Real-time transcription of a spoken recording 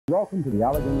Welcome to the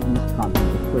Allegheny East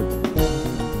Conference of Churches.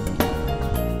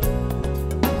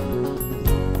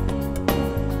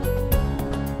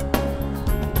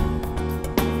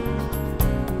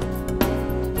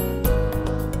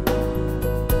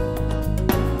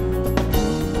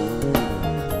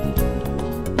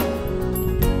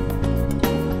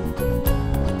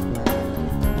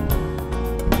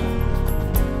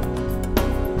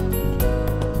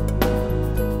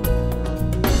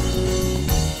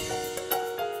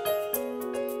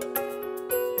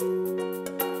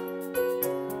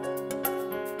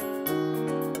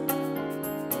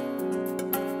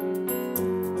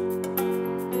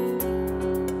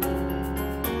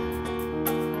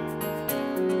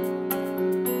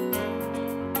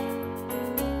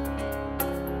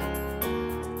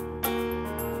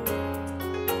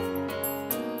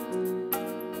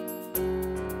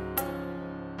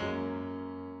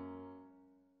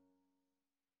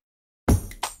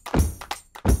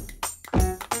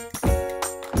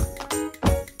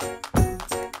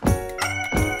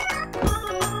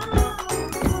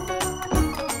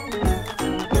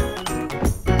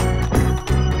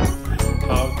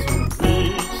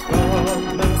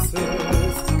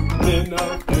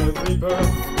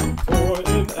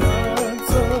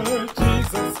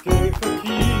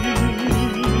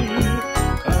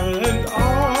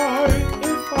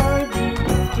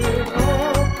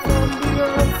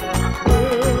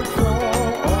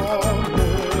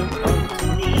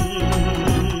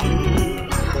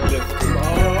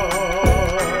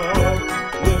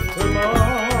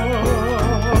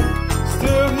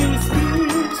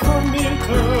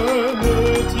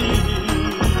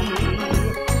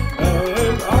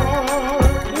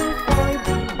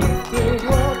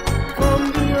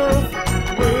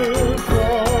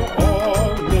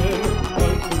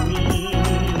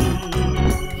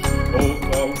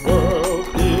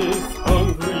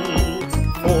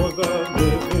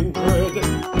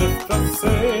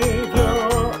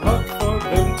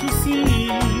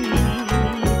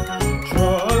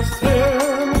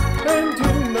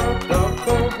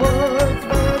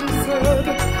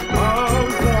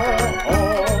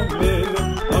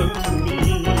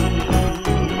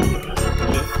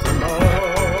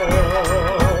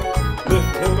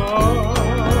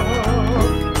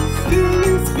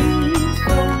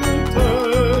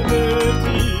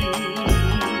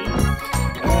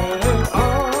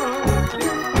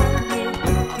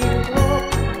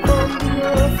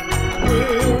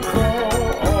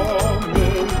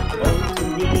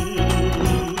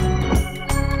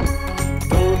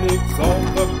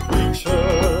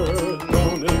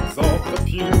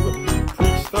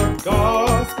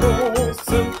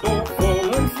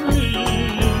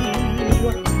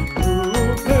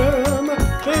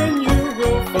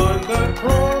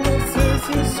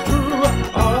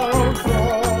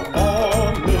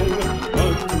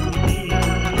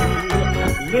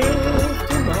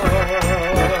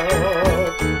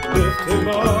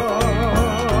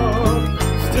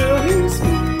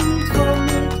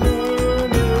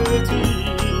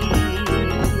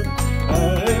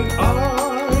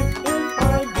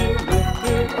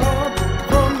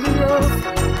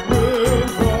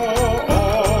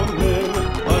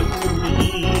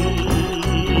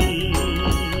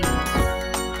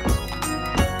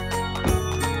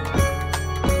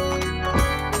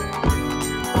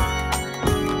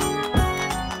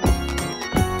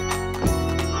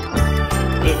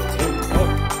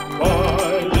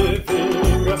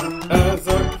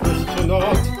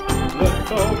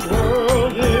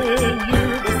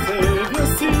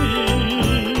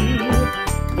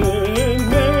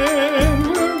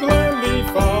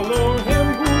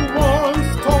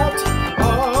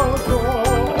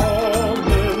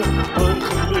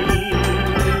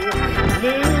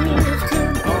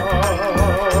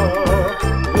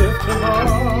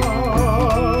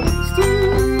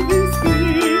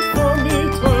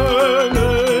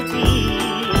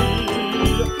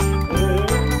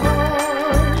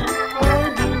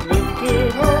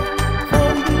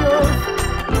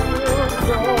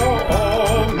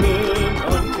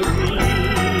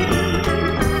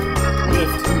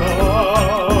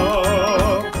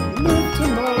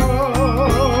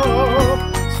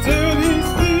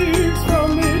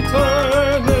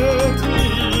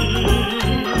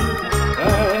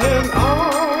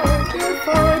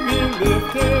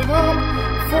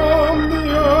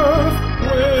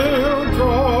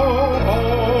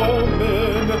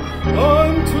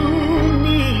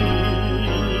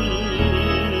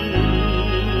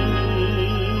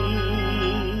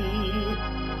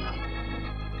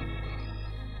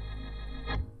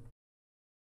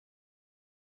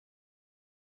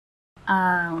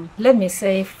 Let me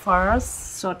say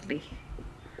first shortly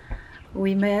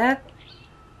We met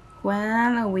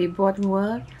when we both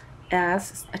worked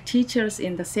as teachers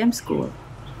in the same school.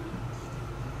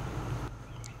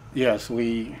 Yes,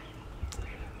 we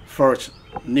first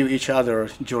knew each other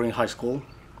during high school,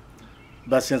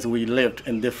 but since we lived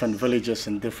in different villages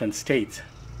in different states,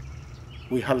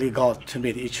 we hardly got to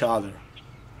meet each other.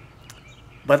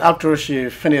 But after she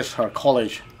finished her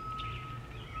college,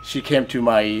 she came to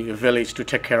my village to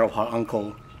take care of her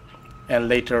uncle and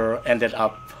later ended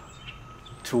up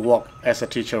to work as a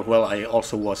teacher while I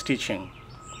also was teaching.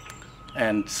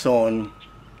 And soon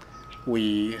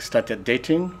we started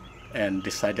dating and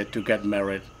decided to get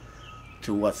married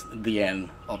towards the end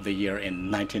of the year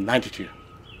in 1992.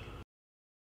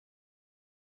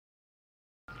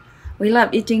 We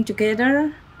love eating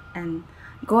together and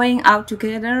going out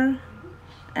together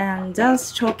and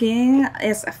just talking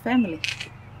as a family.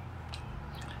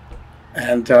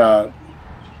 And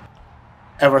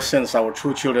ever since our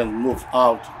two children moved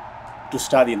out to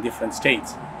study in different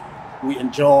states, we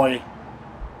enjoy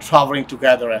traveling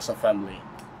together as a family.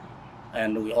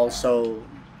 And we also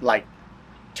like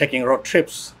taking road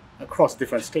trips across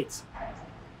different states.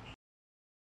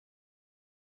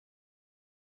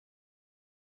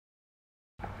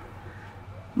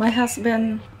 My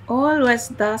husband always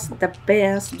does the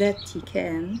best that he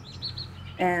can,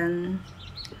 and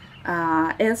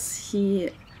as he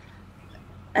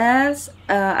as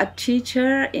a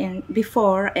teacher in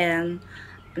before and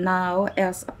now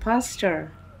as a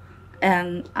pastor,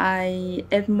 and I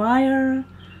admire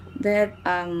that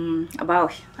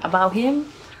about him,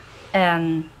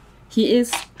 and he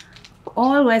is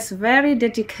always very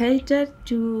dedicated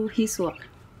to his work.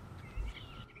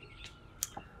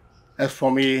 As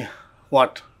for me,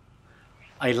 what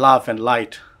I love and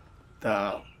like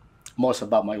the most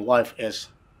about my wife is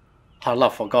her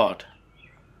love for God.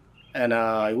 And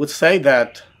I would say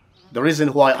that the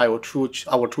reason why our two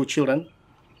children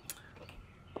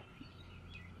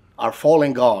are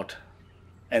following God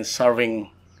and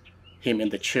serving Him in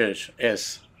the church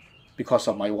is because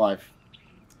of my wife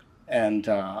and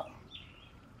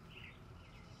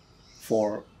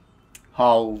for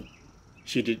how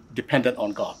she depended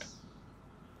on God.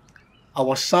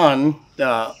 Our son,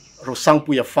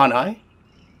 Rosangpuya Fanai,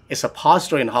 is a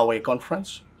pastor in Hawaii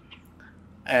Conference,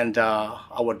 and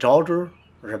our daughter,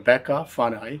 Rebecca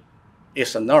Fanai,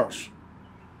 is a nurse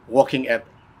working at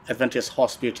Adventist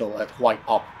Hospital at White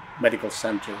Oak Medical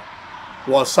Center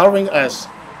while serving as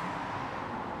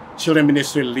children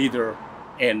ministry leader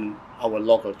in our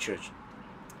local church.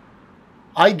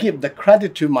 I give the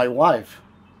credit to my wife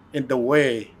in the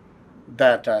way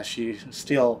that she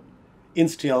still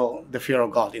instill the fear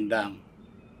of God in them.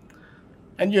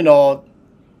 And you know,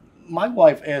 my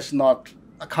wife is not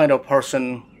a kind of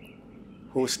person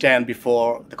who stand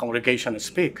before the congregation and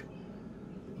speak,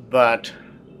 but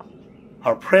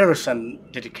her prayers and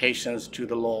dedications to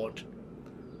the Lord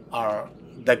are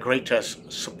the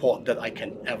greatest support that I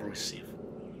can ever receive.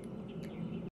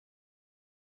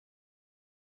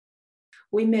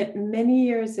 We met many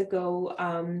years ago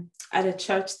at a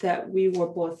church that we were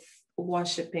both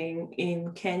worshiping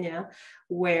in Kenya,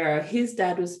 where his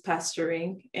dad was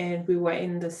pastoring, and we were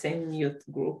in the same youth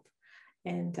group.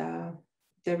 And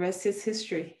the rest is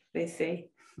history, they say.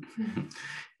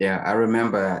 Yeah, I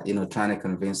remember, trying to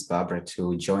convince Barbara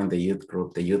to join the youth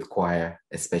group, the youth choir,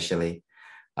 especially.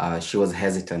 She was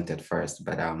hesitant at first,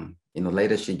 but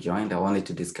later she joined, only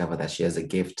to discover that she has a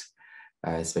gift,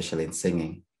 especially in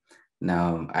singing.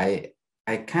 Now, I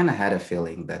kind of had a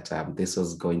feeling that this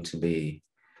was going to be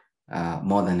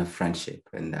more than a friendship,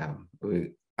 and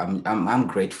I'm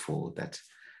grateful that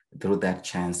through that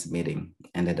chance meeting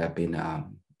ended up being a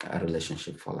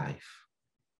relationship for life.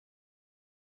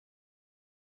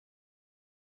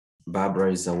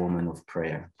 Barbara is a woman of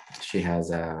prayer. She has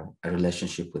a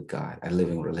relationship with God, a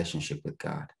living relationship with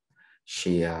God.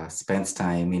 She spends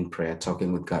time in prayer,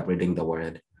 talking with God, reading the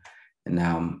word. And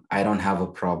I don't have a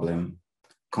problem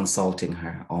consulting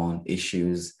her on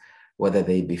issues, whether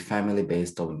they be family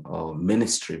based or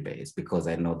ministry based, because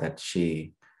I know that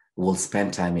she will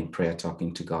spend time in prayer,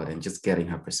 talking to God and just getting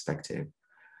her perspective.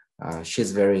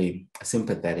 She's very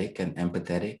sympathetic and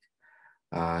empathetic.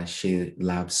 She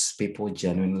loves people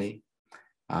genuinely.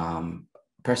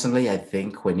 Personally, I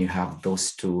think when you have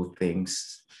those two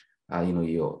things,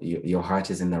 your heart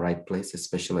is in the right place,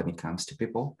 especially when it comes to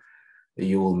people.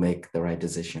 You will make the right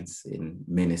decisions in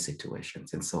many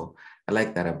situations, and so I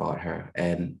like that about her.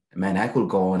 And man, I could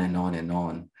go on and on and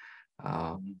on,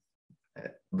 um,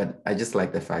 but I just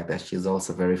like the fact that she's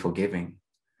also very forgiving,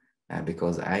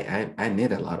 because I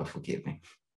need a lot of forgiving.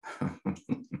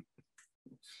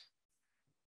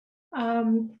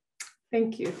 Um,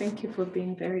 Thank you. Thank you for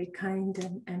being very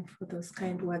kind and for those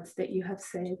kind words that you have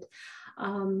said.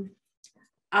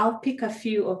 I'll pick a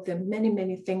few of the many,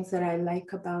 many things that I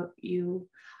like about you.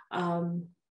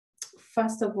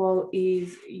 First of all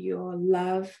is your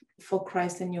love for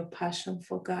Christ and your passion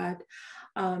for God.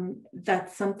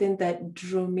 That's something that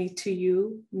drew me to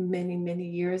you many, many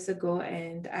years ago,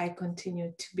 and I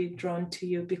continue to be drawn to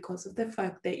you because of the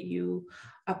fact that you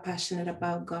are passionate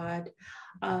about God.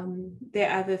 The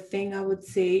other thing I would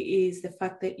say is the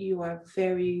fact that you are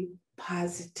very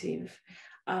positive.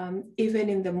 Even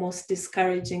in the most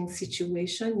discouraging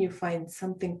situation, you find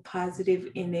something positive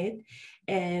in it.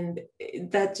 And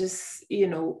that just,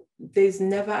 there's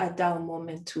never a dull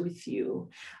moment with you.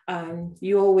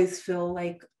 You always feel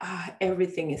like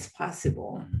everything is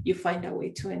possible. You find a way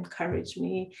to encourage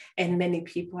me and many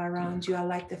people around you. I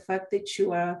like the fact that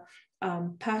you are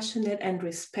passionate and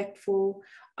respectful,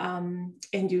 and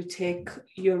you take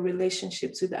your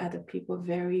relationships with other people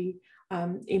very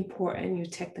important. You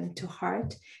take them to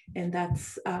heart, and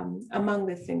that's among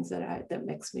the things that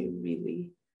makes me really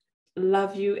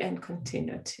love you and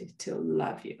continue to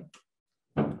love you.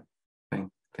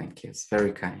 Thank you. It's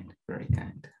very kind, very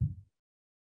kind.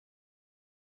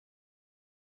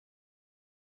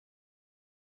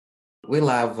 We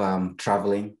love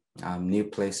traveling, new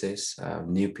places,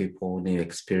 new people, new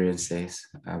experiences.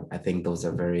 I think those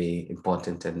are very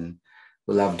important, and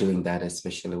we love doing that,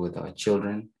 especially with our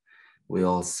children. We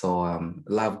also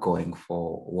love going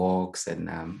for walks and,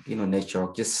 nature,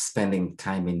 just spending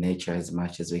time in nature as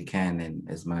much as we can and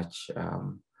as much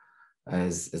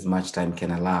time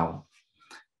can allow.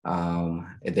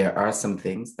 There are some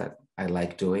things that I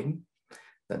like doing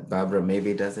that Barbara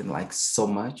maybe doesn't like so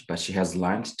much, but she has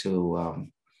learned to,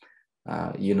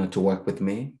 to work with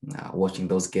me, watching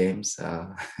those games,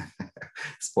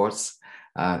 sports.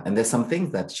 And there's some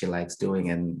things that she likes doing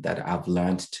and that I've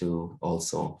learned to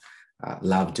also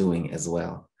love doing as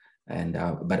well. And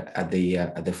but at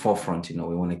the forefront, we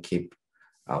want to keep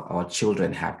our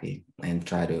children happy and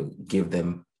try to give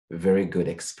them very good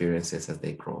experiences as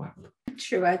they grow up.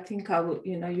 True. I think I would,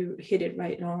 you hit it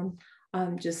right on.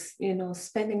 Just,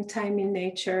 spending time in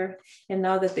nature. And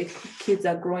now that the kids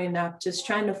are growing up, just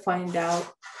trying to find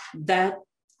out that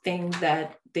thing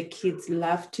that the kids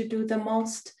love to do the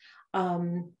most.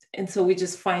 And so we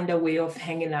just find a way of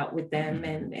hanging out with them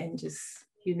and just,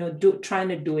 trying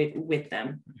to do it with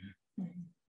them.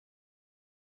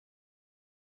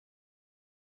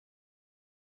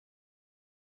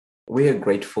 We are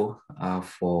grateful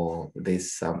for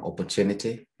this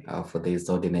opportunity, for this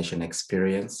ordination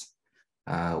experience.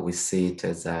 We see it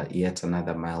as yet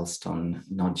another milestone,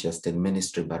 not just in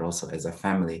ministry, but also as a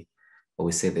family. But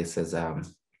we see this as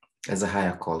a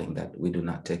higher calling that we do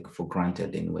not take for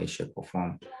granted in way, shape, or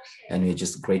form. And we're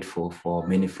just grateful for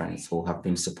many friends who have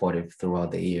been supportive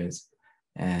throughout the years,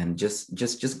 and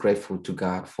just grateful to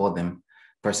God for them.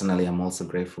 Personally, I'm also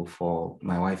grateful for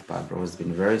my wife, Barbara, who's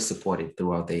been very supportive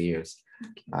throughout the years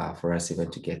for us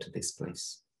even to get to this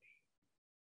place.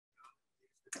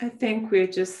 I think we're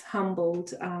just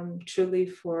humbled truly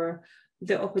for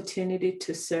the opportunity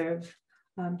to serve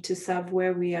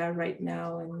where we are right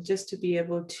now, and just to be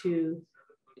able to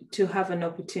have an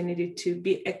opportunity to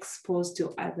be exposed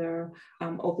to other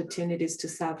opportunities to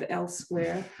serve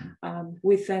elsewhere.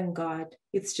 We thank God.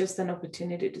 It's just an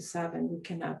opportunity to serve, and we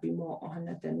cannot be more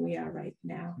honored than we are right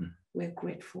now. We're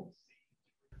grateful.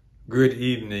 Good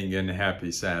evening and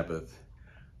happy Sabbath.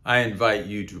 I invite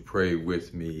you to pray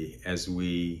with me as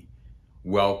we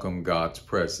welcome God's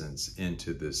presence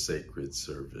into this sacred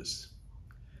service.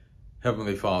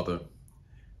 Heavenly Father,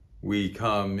 we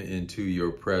come into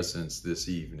your presence this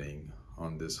evening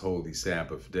on this holy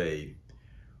Sabbath day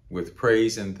with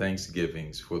praise and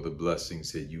thanksgivings for the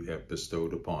blessings that you have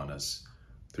bestowed upon us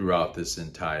throughout this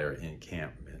entire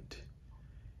encampment.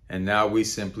 And now we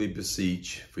simply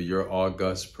beseech for your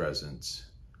august presence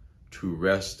to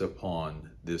rest upon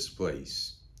this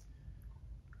place.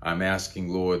 I'm asking,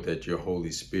 Lord, that your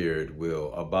Holy Spirit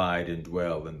will abide and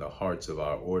dwell in the hearts of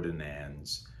our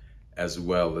ordinands, as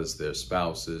well as their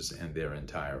spouses and their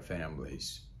entire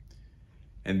families.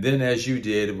 And then, as you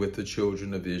did with the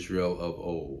children of Israel of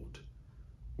old,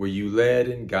 were you led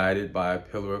and guided by a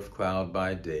pillar of cloud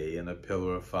by day and a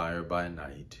pillar of fire by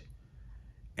night,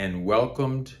 and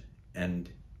welcomed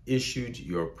and issued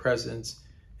your presence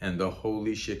and the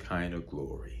holy Shekinah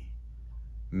glory.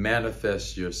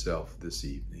 Manifest yourself this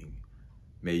evening.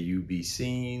 May you be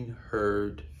seen,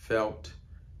 heard, felt,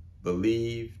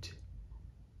 believed,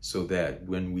 so that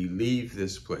when we leave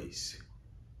this place,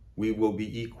 we will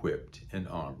be equipped and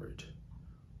armored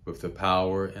with the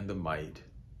power and the might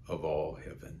of all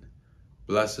heaven.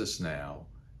 Bless us now,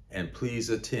 and please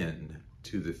attend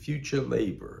to the future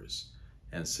labors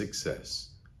and success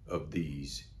of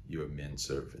these your men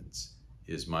servants,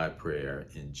 is my prayer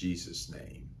in Jesus'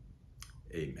 name.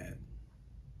 Amen.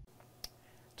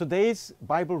 Today's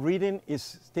Bible reading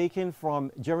is taken from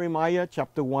Jeremiah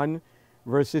chapter 1,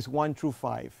 verses 1 through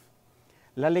 5.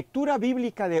 La lectura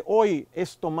bíblica de hoy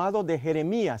es tomado de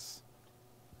Jeremías,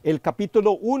 el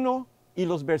capítulo 1 y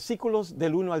los versículos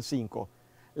del 1 al 5.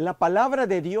 La palabra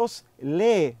de Dios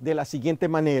lee de la siguiente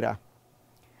manera.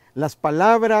 Las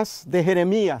palabras de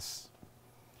Jeremías,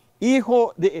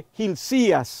 hijo de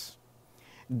Hilcías,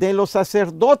 de los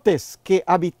sacerdotes que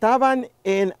habitaban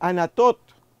en Anatot,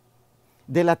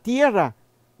 de la tierra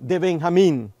de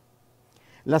Benjamín.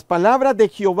 Las palabras de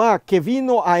Jehová que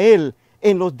vino a él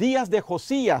en los días de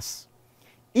Josías,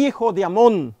 hijo de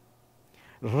Amón,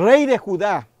 rey de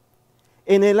Judá,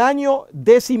 en el año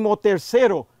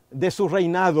 13º de su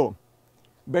reinado.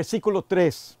 Versículo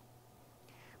 3.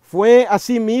 Fue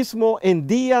asimismo en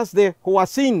días de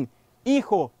Joacín,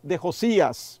 hijo de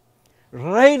Josías,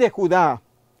 rey de Judá,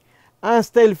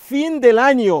 hasta el fin del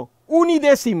año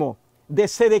 11º de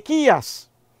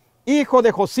Sedequías, hijo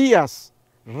de Josías,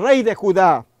 rey de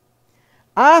Judá,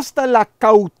 hasta la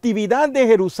cautividad de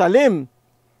Jerusalén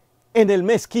en el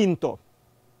mes 5.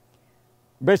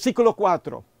 Versículo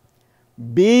 4.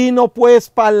 Vino pues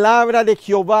palabra de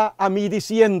Jehová a mí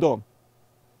diciendo,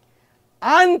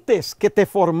 antes que te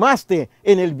formaste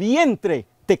en el vientre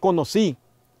te conocí,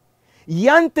 y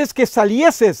antes que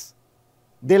salieses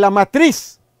de la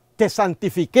matriz te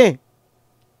santifiqué,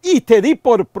 y te di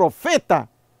por profeta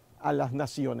a las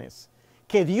naciones.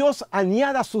 Que Dios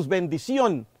añada sus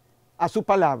bendiciones a su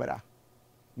palabra.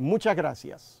 Muchas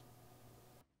gracias.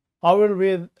 I will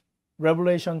read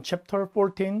Revelation chapter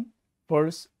 14,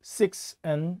 verse 6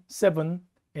 and 7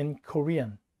 in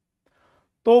Korean.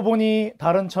 또 보니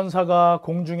다른 천사가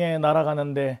공중에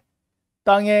날아가는데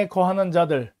땅에 거하는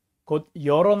자들 곧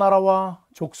여러 나라와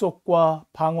족속과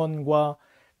방언과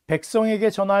백성에게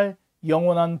전할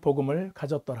영원한 복음을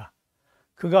가졌더라.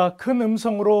 그가 큰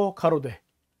음성으로 가로되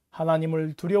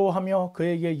하나님을 두려워하며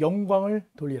그에게 영광을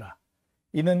돌리라.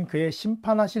 이는 그의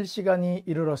심판하실 시간이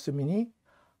이르렀음이니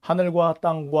하늘과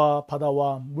땅과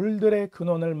바다와 물들의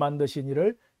근원을 만드신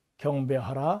이를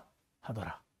경배하라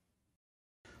하더라.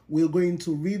 We're going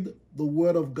to read the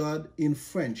word of God in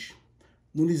French.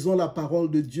 Nous lisons la parole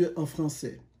de Dieu en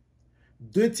français.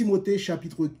 2 Timothée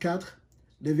chapitre 4,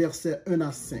 les versets 1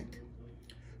 à 5.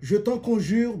 Je t'en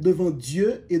conjure devant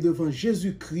Dieu et devant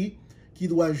Jésus-Christ qui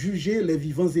doit juger les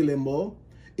vivants et les morts,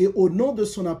 et au nom de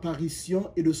son apparition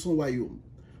et de son royaume.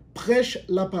 Prêche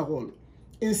la parole,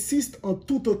 insiste en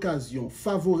toute occasion,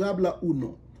 favorable ou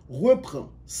non,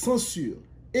 reprend, censure,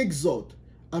 exhorte,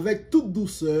 avec toute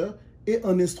douceur et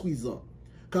en instruisant.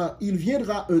 Car il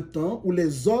viendra un temps où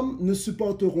les hommes ne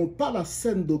supporteront pas la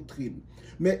saine doctrine,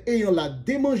 mais ayant la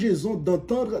démangeaison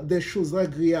d'entendre des choses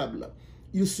agréables,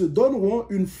 ils se donneront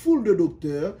une foule de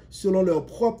docteurs selon leurs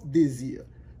propres désirs,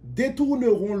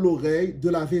 détourneront l'oreille de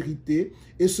la vérité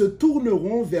et se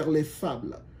tourneront vers les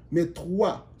fables. Mais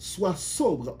toi, sois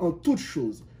sobre en toutes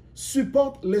choses,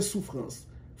 supporte les souffrances,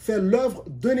 fais l'œuvre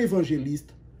d'un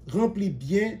évangéliste, remplis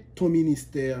bien ton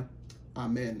ministère.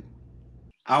 Amen.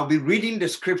 I'll be reading the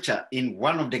scripture in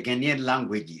one of the Ghanaian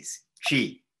languages,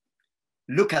 Chi.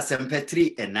 Lucas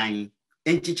 3:9,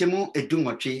 Enchichemu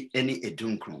edungochi eni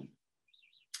edunkrum.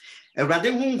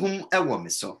 Awurade honhom ɛwɔ me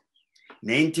so,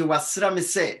 na enti wasra me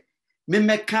sɛ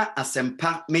memmɛka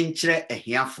asɛmpa menkyerɛ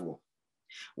ahiafoɔ.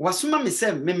 Wasoma me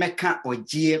sɛ memmɛka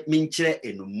ɔgyeɛ menkyerɛ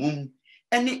enumum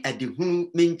ɛne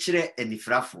adehunu menkyerɛ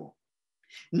anifrafoɔ.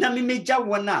 Na memmɛgya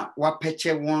wɔn a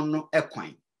wapɛkyɛ wɔn no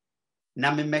ɛkwan.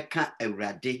 Na memmɛka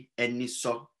Awurade ani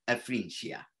sɔ afiri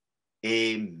nhyia.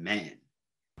 Amen.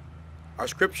 Our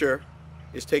scripture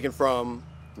is taken from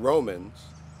Romans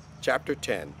chapter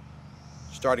 10,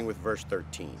 starting with verse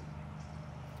 13.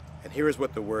 And here is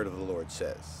what the word of the Lord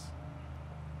says.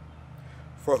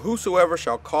 For whosoever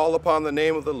shall call upon the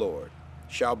name of the Lord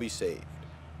shall be saved.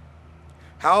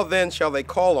 How then shall they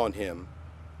call on him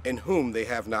in whom they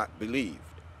have not believed?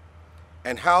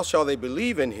 And how shall they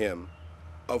believe in him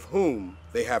of whom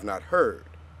they have not heard?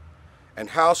 And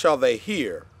how shall they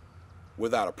hear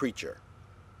without a preacher?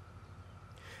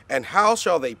 And how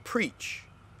shall they preach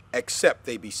except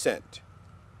they be sent?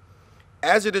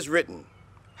 As it is written,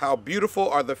 how beautiful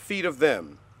are the feet of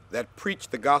them that preach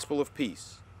the gospel of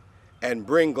peace and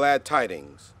bring glad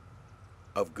tidings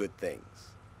of good things.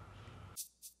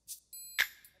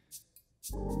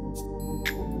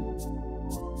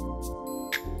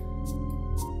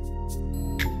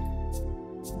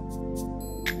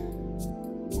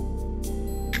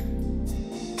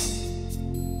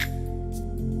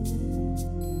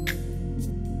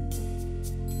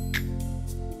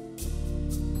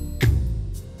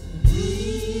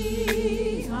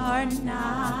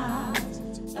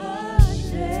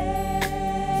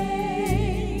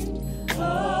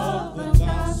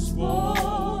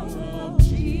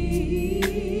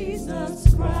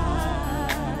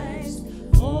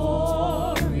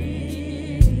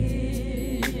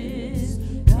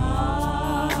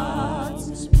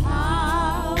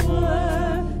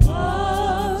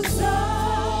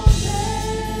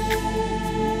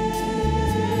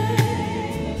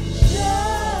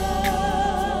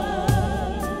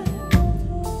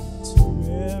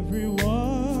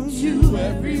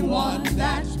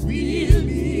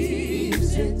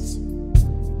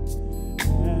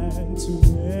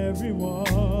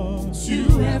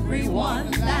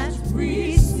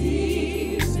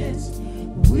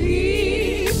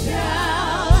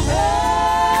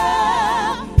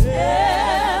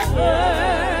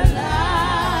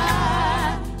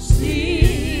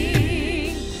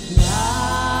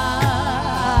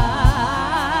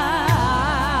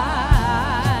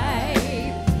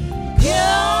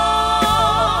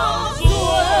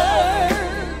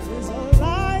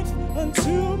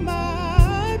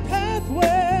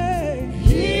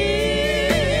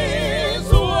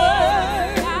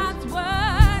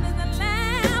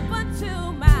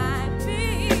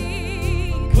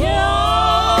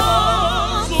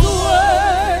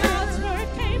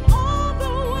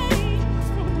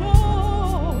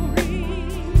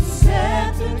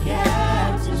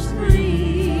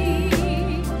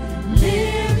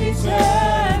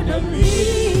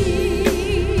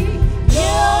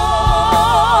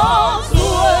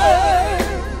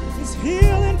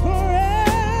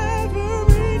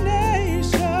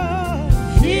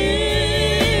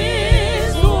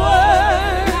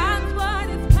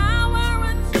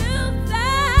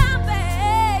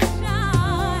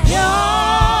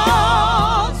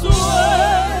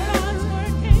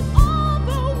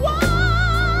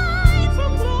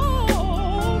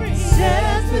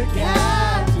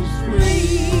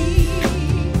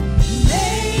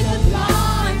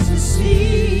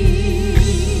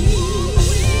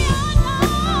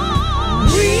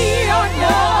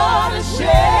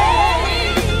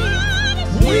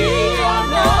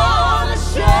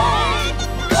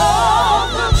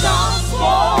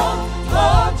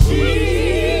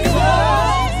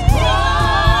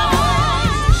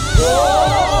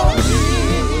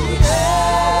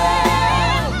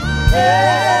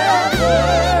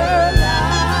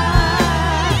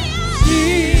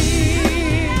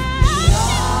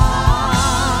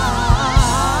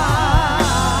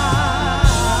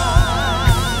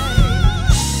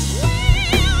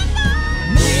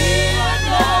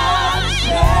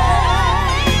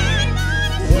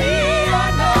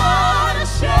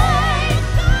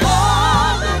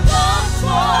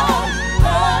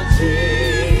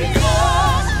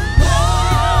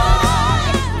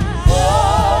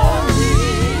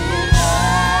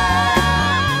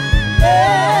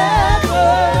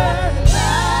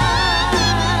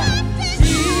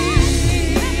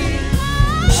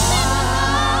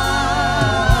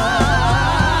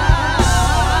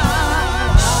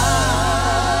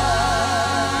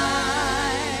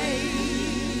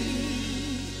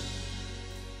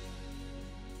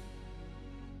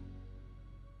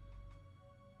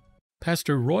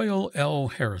 Pastor Royal L.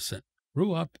 Harrison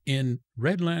grew up in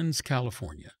Redlands,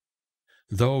 California.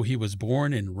 Though he was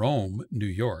born in Rome, New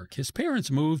York, his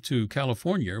parents moved to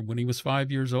California when he was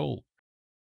 5 years old.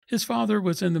 His father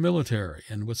was in the military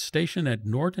and was stationed at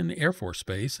Norton Air Force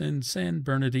Base in San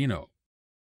Bernardino.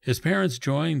 His parents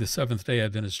joined the Seventh-day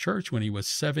Adventist Church when he was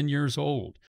 7 years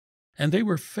old, and they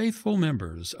were faithful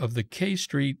members of the K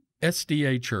Street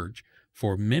SDA Church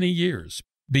for many years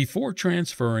before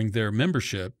transferring their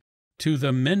membership to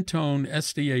the Mentone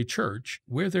SDA Church,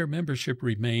 where their membership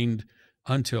remained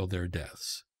until their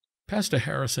deaths. Pastor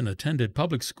Harrison attended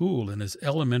public school in his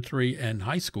elementary and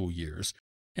high school years,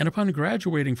 and upon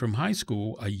graduating from high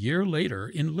school a year later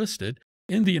enlisted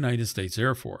in the United States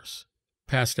Air Force.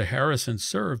 Pastor Harrison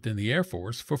served in the Air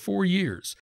Force for 4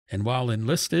 years, and while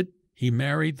enlisted, he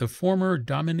married the former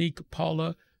Dominique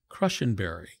Paula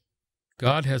Crushenberry.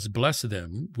 God has blessed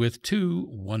them with 2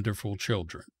 wonderful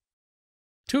children.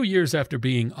 2 years after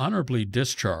being honorably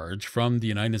discharged from the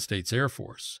United States Air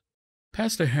Force,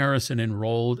 Pastor Harrison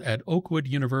enrolled at Oakwood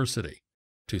University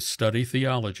to study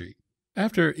theology.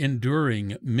 After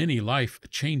enduring many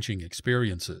life-changing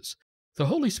experiences, the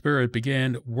Holy Spirit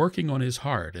began working on his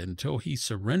heart until he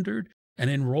surrendered and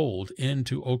enrolled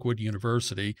into Oakwood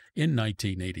University in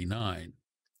 1989,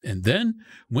 and then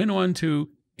went on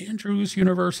to Andrews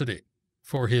University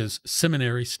for his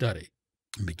seminary study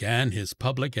and began his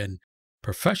public and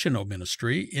professional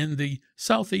ministry in the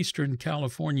Southeastern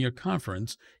California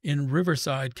Conference in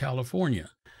Riverside, California,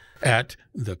 at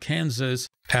the Kansas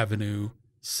Avenue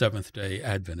Seventh-day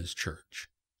Adventist Church.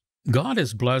 God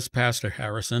has blessed Pastor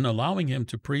Harrison, allowing him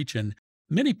to preach in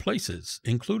many places,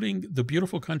 including the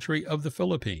beautiful country of the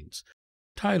Philippines,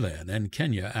 Thailand, and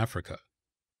Kenya, Africa.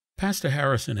 Pastor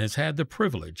Harrison has had the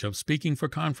privilege of speaking for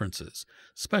conferences,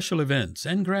 special events,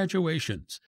 and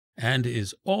graduations, and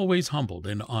is always humbled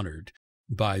and honored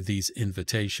by these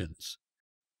invitations.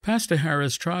 Pastor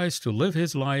Harris tries to live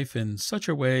his life in such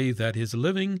a way that his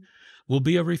living will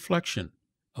be a reflection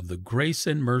of the grace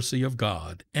and mercy of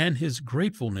God and his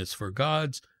gratefulness for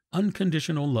God's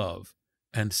unconditional love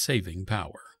and saving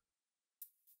power.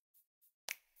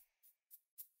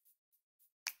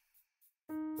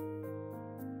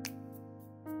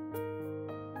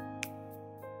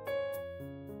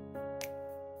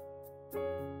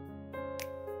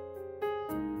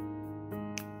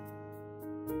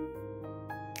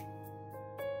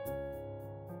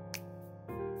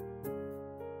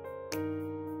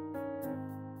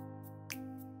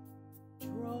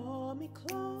 Draw me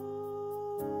close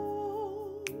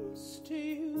to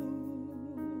you.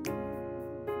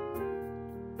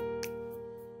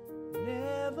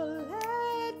 Never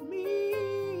let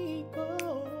me go.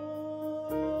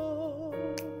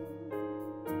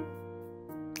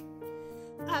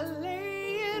 I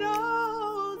lay it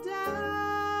all down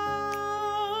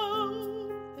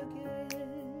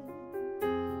again,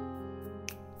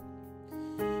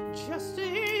 just to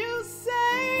hear you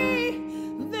say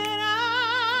that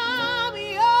I'm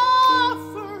your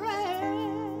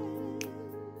friend.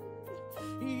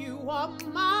 You are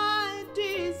my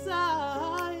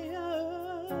desire,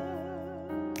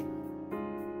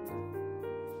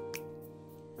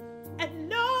 and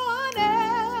no one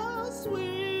else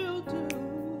will do.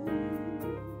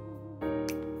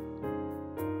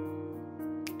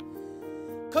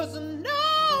 'Cause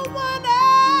no one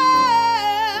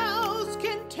else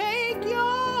can take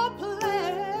your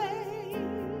place,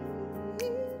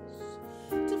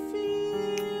 to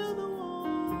feel the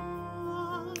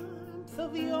warmth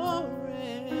of your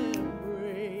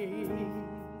embrace.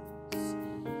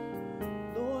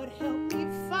 Lord, help me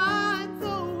find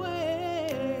the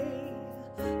way,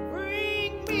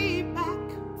 bring me back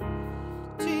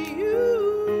to you.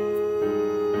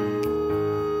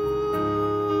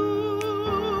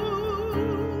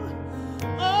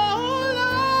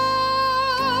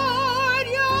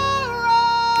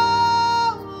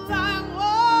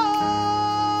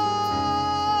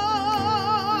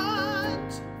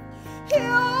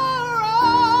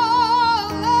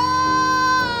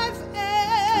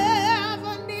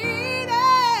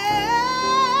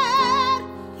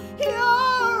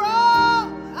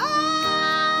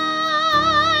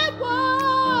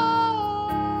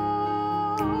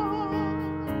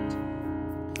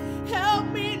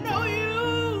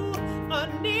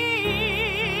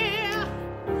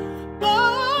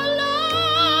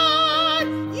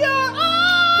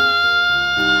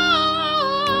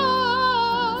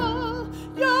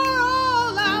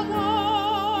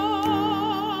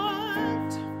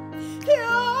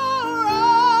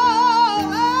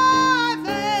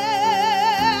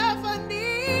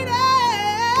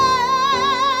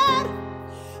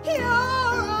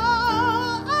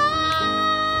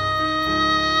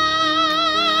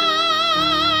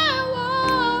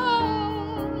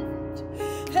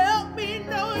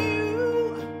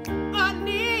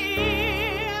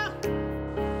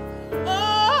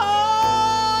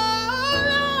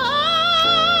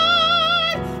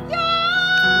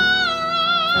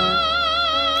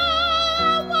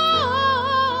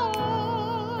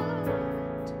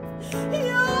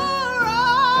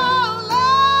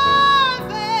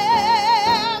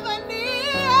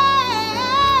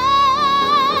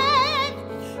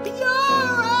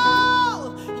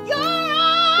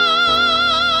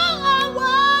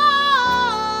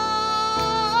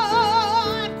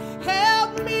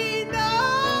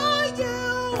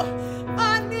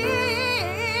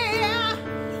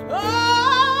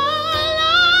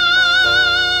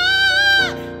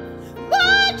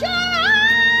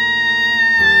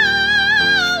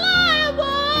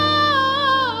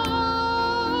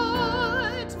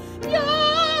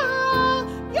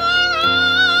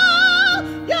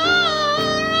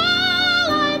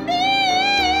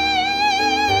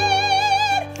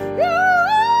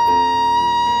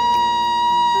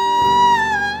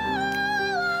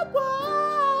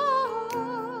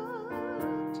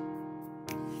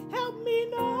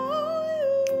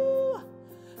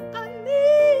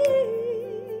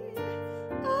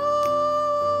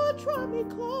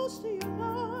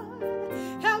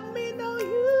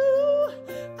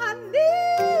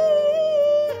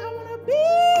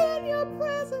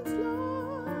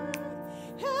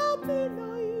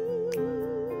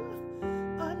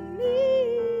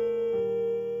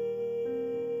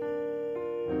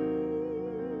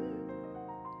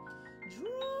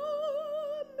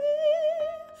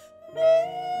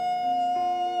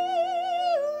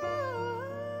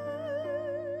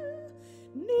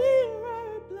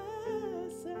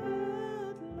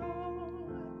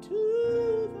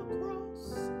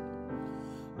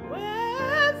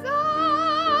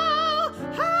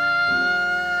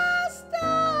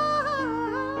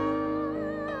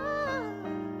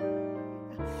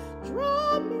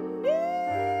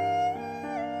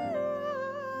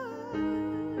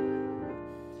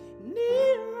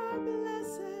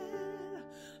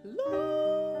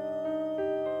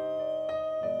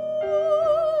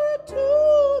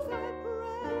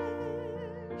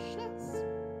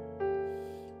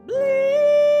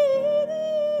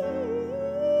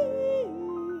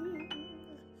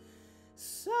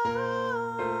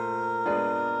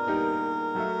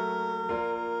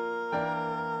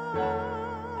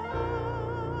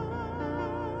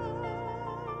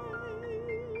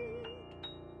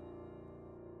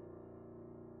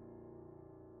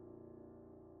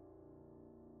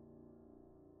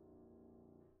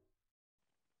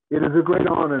 It is a great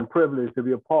honor and privilege to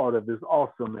be a part of this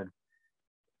awesome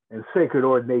and sacred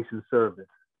ordination service.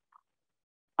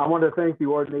 I want to thank the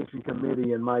ordination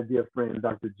committee and my dear friend,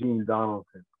 Dr. Gene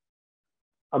Donaldson,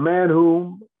 a man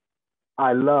whom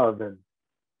I love and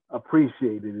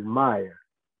appreciate and admire,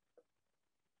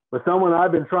 but someone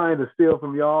I've been trying to steal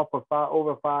from y'all for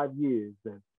over 5 years,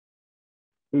 and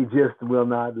he just will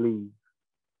not leave.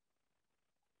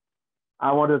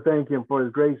 I want to thank him for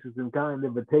his gracious and kind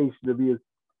invitation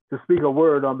to speak a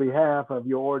word on behalf of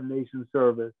your ordination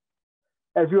service,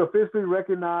 as you officially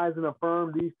recognize and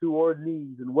affirm these two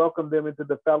ordinees and welcome them into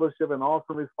the fellowship and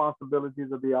awesome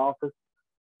responsibilities of the office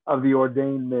of the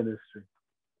ordained ministry.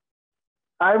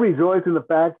 I rejoice in the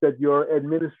fact that your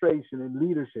administration and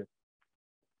leadership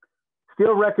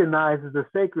still recognizes the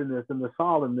sacredness and the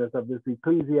solemnness of this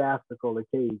ecclesiastical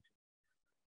occasion,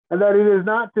 and that it is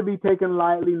not to be taken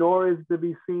lightly, nor is it to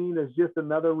be seen as just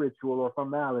another ritual or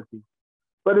formality,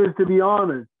 but is to be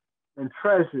honored and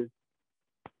treasured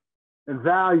and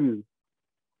valued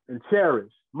and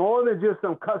cherished, more than just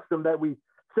some custom that we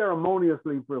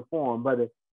ceremoniously perform, but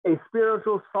a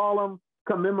spiritual solemn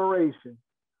commemoration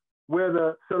where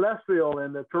the celestial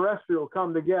and the terrestrial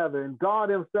come together, and God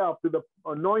himself, through the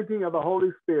anointing of the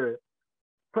Holy Spirit,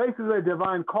 places a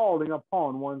divine calling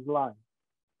upon one's life.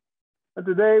 And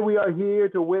today we are here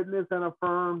to witness and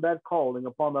affirm that calling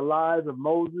upon the lives of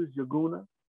Moses, Yaguna,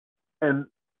 and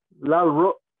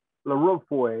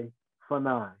Larupwe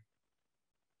Fanai.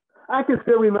 I can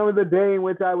still remember the day in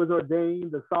which I was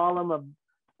ordained, the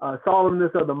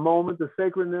solemnness of the moment, the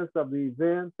sacredness of the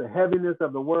event, the heaviness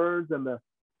of the words, and the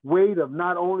weight of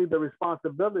not only the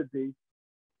responsibility,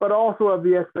 but also of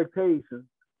the expectations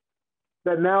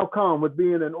that now come with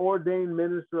being an ordained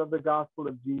minister of the gospel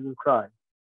of Jesus Christ.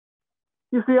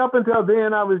 You see, up until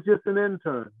then, I was just an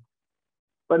intern,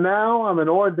 but now I'm an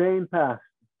ordained pastor.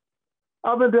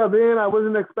 Up until then, I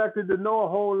wasn't expected to know a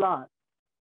whole lot,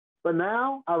 but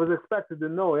now I was expected to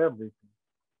know everything.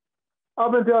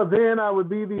 Up until then, I would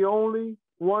be the only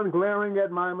one glaring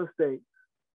at my mistakes,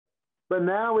 but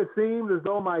now it seemed as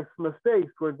though my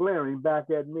mistakes were glaring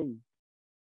back at me.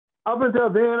 Up until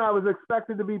then, I was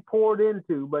expected to be poured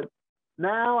into, but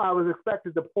now I was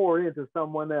expected to pour into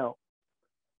someone else.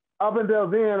 Up until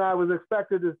then, I was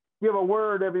expected to give a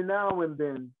word every now and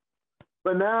then,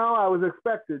 but now I was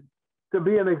expected to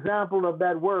be an example of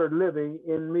that word living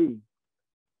in me.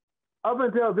 Up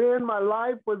until then, my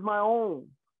life was my own,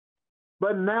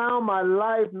 but now my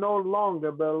life no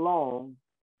longer belongs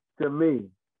to me.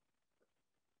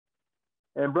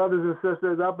 And brothers and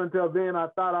sisters, up until then, I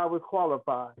thought I was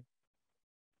qualified,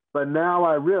 but now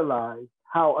I realize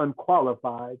how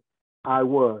unqualified I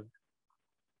was.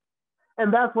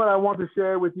 And that's what I want to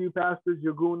share with you, Pastors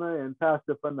Yaguna and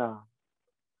Pastor Fanai.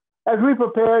 As we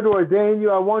prepare to ordain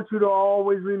you, I want you to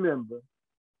always remember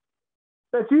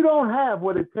that you don't have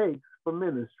what it takes for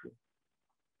ministry.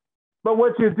 But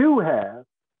what you do have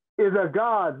is a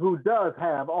God who does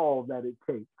have all that it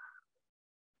takes.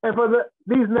 And for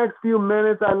these next few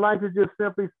minutes, I'd like to just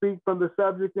simply speak from the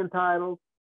subject entitled,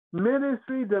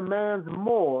 Ministry Demands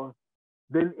More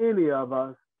Than Any of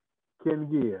Us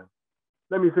Can Give.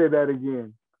 Let me say that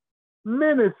again.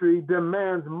 Ministry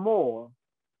demands more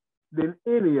than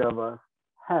any of us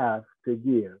have to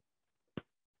give.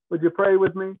 Would you pray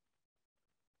with me?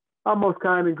 Our most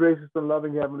kind and gracious and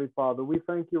loving Heavenly Father, we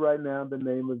thank you right now in the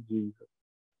name of Jesus.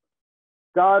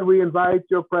 God, we invite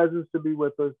your presence to be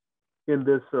with us in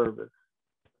this service.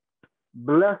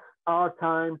 Bless our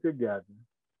time together.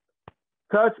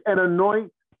 Touch and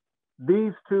anoint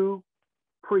these two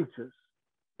preachers.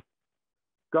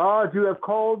 God, you have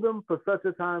called them for such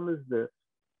a time as this,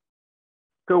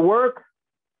 to work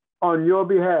on your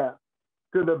behalf,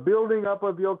 to the building up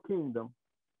of your kingdom.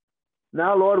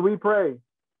 Now, Lord, we pray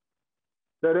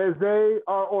that as they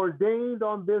are ordained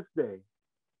on this day,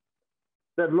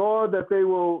 that, Lord, that they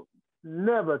will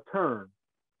never turn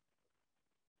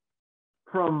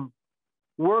from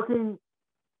working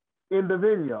in the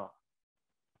vineyard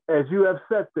as you have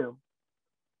set them,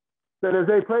 that as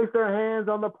they place their hands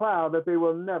on the plow, that they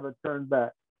will never turn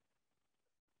back.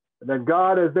 And that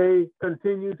God, as they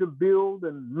continue to build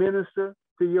and minister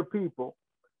to your people,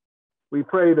 we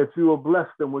pray that you will bless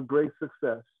them with great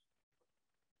success.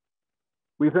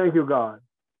 We thank you, God,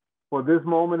 for this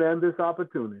moment and this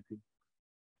opportunity.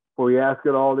 For we ask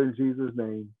it all in Jesus'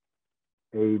 name.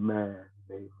 Amen.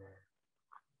 Amen.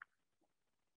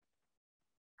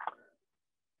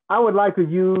 I would like to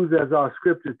use as our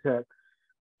scripture text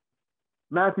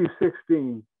Matthew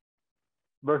 16,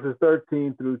 verses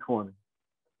 13 through 20.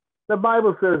 The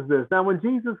Bible says this, now when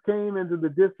Jesus came into the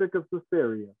district of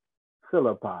Caesarea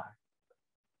Philippi,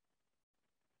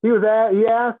 He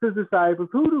asked his disciples,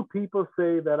 "Who do people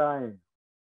say that I am?"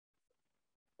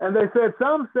 And they said,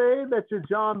 "Some say that you're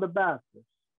John the Baptist.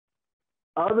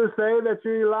 Others say that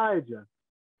you're Elijah.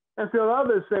 And still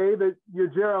others say that you're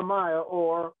Jeremiah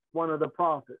or one of the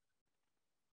prophets."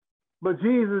 But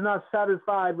Jesus, not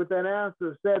satisfied with that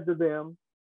answer, said to them,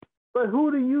 "But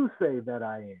who do you say that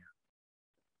I am?"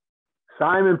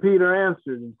 Simon Peter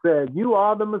answered and said, "You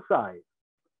are the Messiah,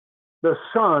 the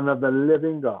Son of the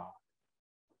living God."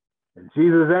 And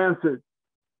Jesus answered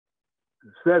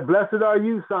and said, "Blessed are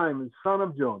you, Simon, son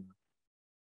of Jonah,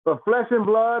 for flesh and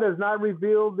blood has not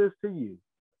revealed this to you,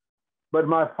 but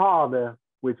my Father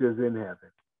which is in heaven.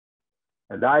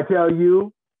 And I tell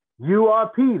you, you are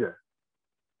Peter,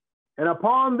 and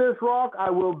upon this rock I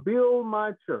will build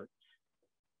my church,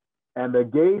 and the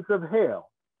gates of hell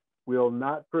will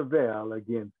not prevail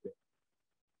against it."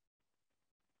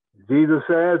 Jesus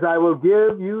says, "I will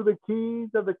give you the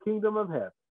keys of the kingdom of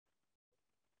heaven.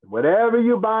 Whatever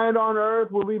you bind on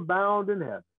earth will be bound in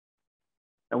heaven,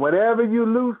 and whatever you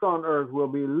loose on earth will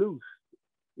be loosed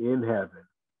in heaven."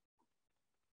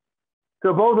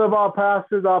 To both of our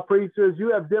pastors, our preachers, you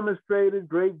have demonstrated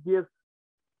great gifts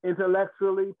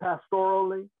intellectually,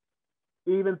 pastorally,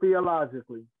 even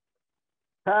theologically.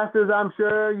 Pastors, I'm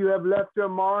sure you have left your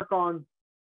mark on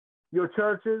your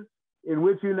churches in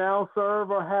which you now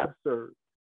serve or have served.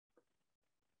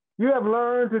 You have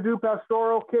learned to do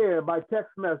pastoral care by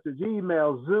text message,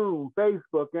 email, Zoom,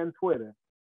 Facebook, and Twitter.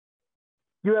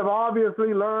 You have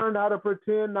obviously learned how to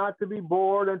pretend not to be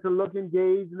bored and to look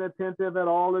engaged and attentive at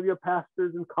all of your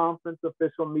pastors and conference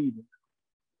official meetings.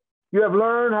 You have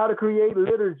learned how to create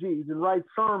liturgies and write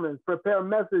sermons, prepare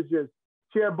messages,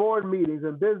 chair board meetings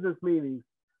and business meetings.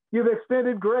 You've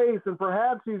extended grace, and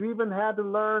perhaps you've even had to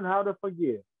learn how to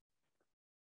forgive.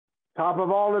 Top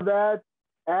of all of that,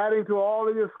 adding to all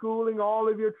of your schooling, all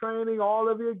of your training, all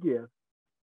of your gifts,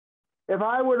 if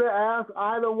I were to ask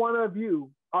either one of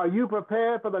you, are you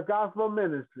prepared for the gospel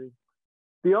ministry?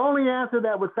 The only answer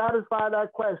that would satisfy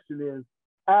that question is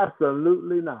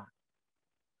absolutely not.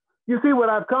 You see, what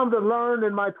I've come to learn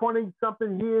in my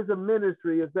 20-something years of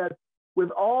ministry is that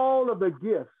with all of the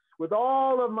gifts, with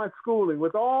all of my schooling,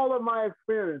 with all of my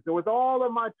experience, and with all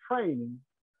of my training,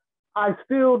 I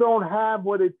still don't have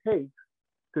what it takes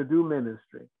to do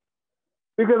ministry.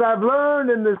 Because I've learned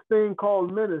in this thing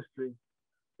called ministry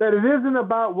that it isn't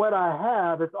about what I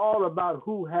have, it's all about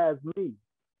who has me.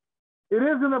 It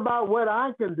isn't about what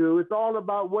I can do, it's all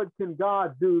about what can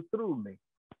God do through me.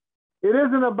 It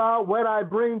isn't about what I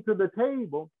bring to the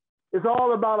table, it's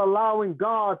all about allowing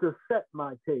God to set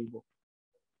my table.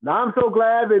 Now I'm so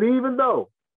glad that even though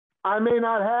I may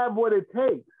not have what it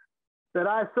takes, that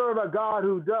I serve a God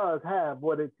who does have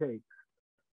what it takes.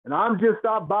 And I'm just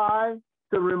stopped by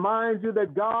to remind you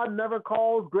that God never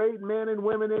calls great men and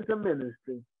women into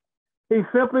ministry. He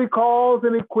simply calls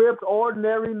and equips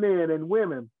ordinary men and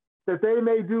women that they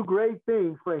may do great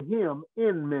things for him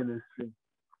in ministry.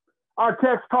 Our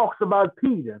text talks about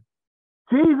Peter.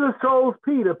 Jesus chose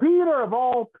Peter, Peter of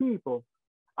all people.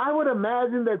 I would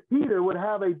imagine that Peter would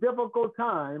have a difficult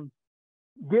time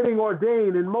getting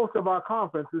ordained in most of our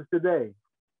conferences today.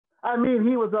 I mean,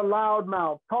 he was a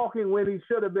loudmouth, talking when he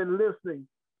should have been listening,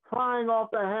 flying off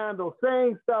the handle,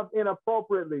 saying stuff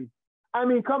inappropriately. I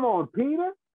mean, come on,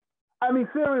 Peter? I mean,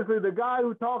 seriously, the guy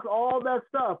who talked all that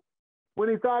stuff when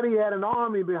he thought he had an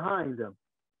army behind him.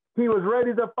 He was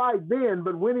ready to fight then,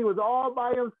 but when he was all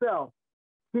by himself,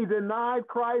 he denied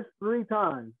Christ 3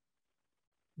 times.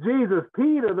 Jesus,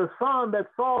 Peter, the son that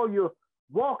saw you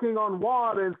walking on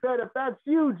water and said, "If that's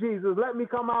you, Jesus, let me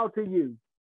come out to you."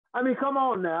 I mean, come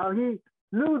on now. He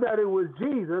knew that it was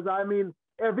Jesus. I mean,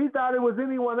 if he thought it was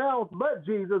anyone else but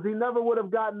Jesus, he never would have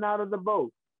gotten out of the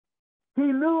boat. He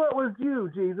knew it was you,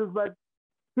 Jesus, but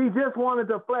he just wanted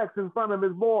to flex in front of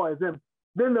his boys. And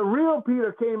then the real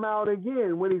Peter came out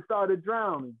again when he started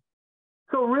drowning.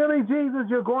 So really, Jesus,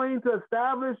 you're going to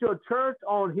establish your church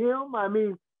on him? I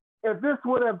mean, if this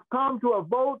would have come to a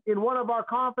vote in one of our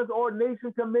conference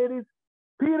ordination committees,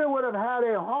 Peter would have had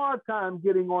a hard time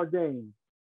getting ordained.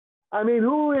 I mean,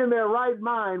 who in their right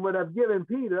mind would have given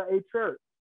Peter a church?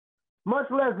 Much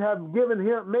less have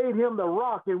made him the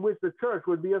rock in which the church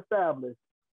would be established.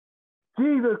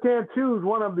 Jesus can't choose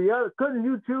one of the other. Couldn't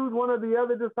you choose one of the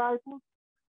other disciples?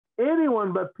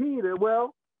 Anyone but Peter.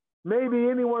 Well, maybe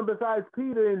anyone besides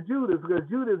Peter and Judas, because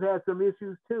Judas had some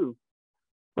issues too.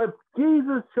 But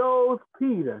Jesus chose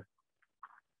Peter.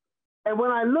 And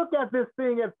when I look at this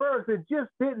thing at first, it just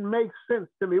didn't make sense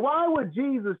to me. Why would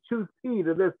Jesus choose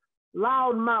Peter, this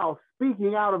loud mouth,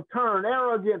 speaking out of turn,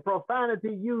 arrogant,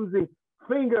 profanity using,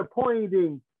 finger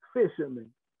pointing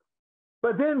fisherman?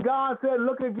 But then God said,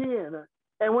 look again.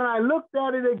 And when I looked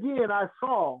at it again, I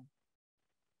saw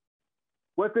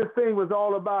what this thing was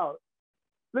all about.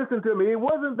 Listen to me. It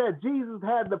wasn't that Jesus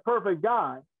had the perfect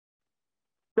God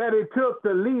that it took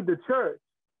to lead the church.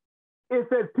 It's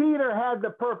that Peter had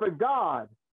the perfect God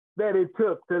that it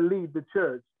took to lead the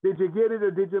church. Did you get it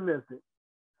or did you miss it?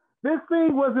 This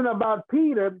thing wasn't about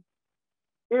Peter.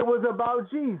 It was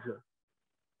about Jesus.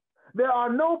 There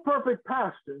are no perfect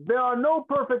pastors. There are no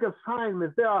perfect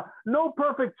assignments. There are no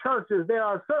perfect churches. There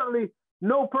are certainly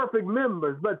no perfect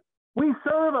members. But we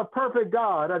serve a perfect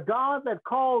God, a God that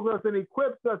calls us and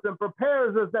equips us and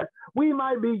prepares us that we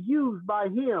might be used by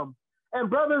him. And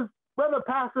brother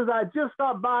pastors, I just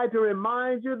stopped by to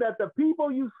remind you that the people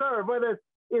you serve, whether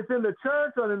it's in the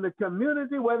church or in the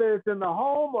community, whether it's in the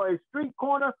home or a street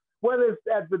corner, whether it's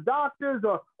at the doctors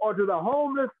or to the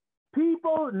homeless,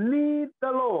 people need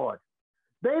the Lord.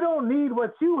 They don't need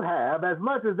what you have as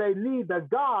much as they need the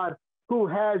God who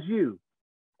has you.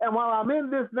 And while I'm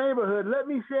in this neighborhood, let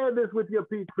me share this with your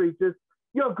preachers.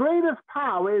 Your greatest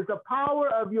power is the power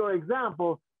of your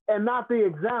example and not the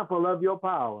example of your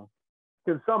power.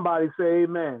 Can somebody say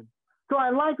amen? So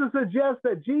I'd like to suggest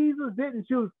that Jesus didn't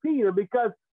choose Peter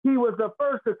because he was the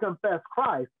first to confess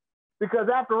Christ. Because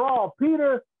after all,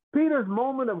 Peter's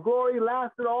moment of glory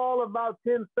lasted all about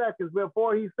 10 seconds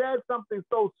before he said something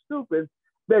so stupid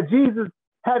that Jesus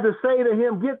had to say to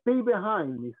him, get thee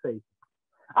behind me, Satan.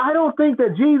 I don't think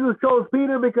that Jesus chose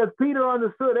Peter because Peter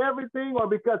understood everything or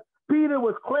because Peter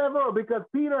was clever or because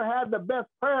Peter had the best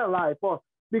prayer life or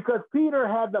because Peter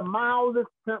had the mildest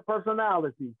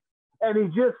personality and he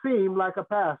just seemed like a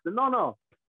pastor. No.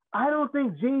 I don't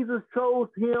think Jesus chose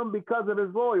him because of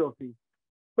his loyalty.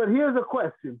 But here's a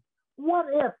question. What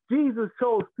if Jesus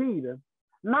chose Peter,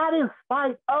 not in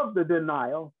spite of the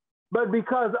denial, but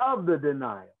because of the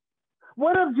denial?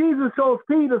 What if Jesus chose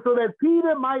Peter so that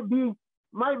Peter might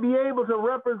be able to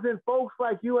represent folks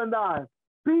like you and I,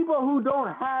 people who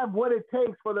don't have what it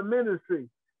takes for the ministry,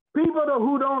 people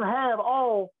who don't have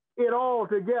it all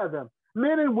together,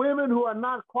 men and women who are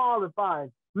not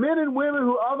qualified, men and women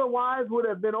who otherwise would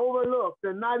have been overlooked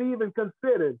and not even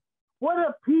considered. What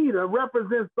if Peter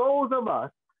represents those of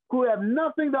us who have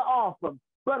nothing to offer,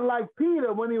 but like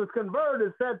Peter, when he was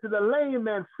converted, said to the lame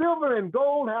man, silver and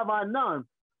gold have I none,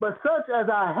 but such as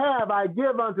I have I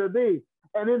give unto thee.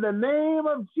 And in the name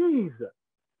of Jesus,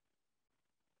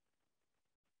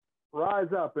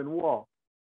 rise up and walk.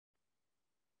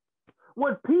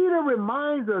 What Peter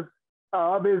reminds us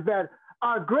of is that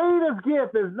our greatest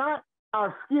gift is not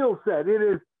our skill set. It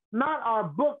is not our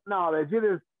book knowledge. It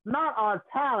is not our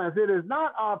talents. It is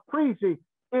not our preaching.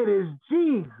 It is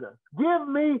Jesus. Give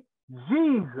me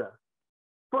Jesus.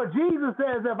 For Jesus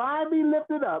says, if I be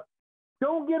lifted up,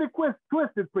 don't get it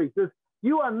twisted, preachers.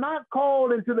 You are not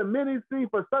called into the ministry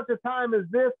for such a time as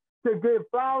this to give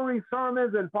flowery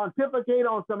sermons and pontificate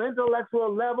on some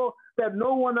intellectual level that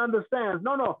no one understands.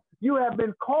 No. You have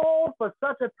been called for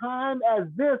such a time as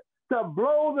this to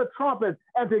blow the trumpet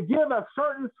and to give a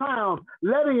certain sound,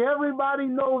 letting everybody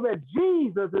know that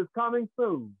Jesus is coming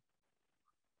soon.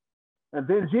 And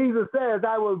then Jesus says,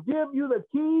 I will give you the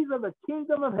keys of the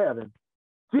kingdom of heaven.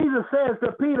 Jesus says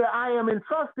to Peter, I am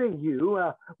entrusting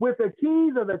you with the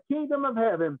keys of the kingdom of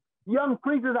heaven. Young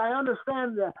preachers, I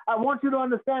want you to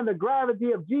understand the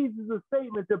gravity of Jesus'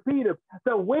 statement to Peter,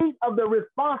 the weight of the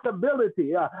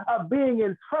responsibility of being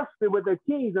entrusted with the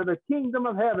keys of the kingdom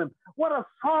of heaven. What a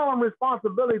solemn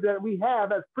responsibility that we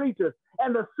have as preachers.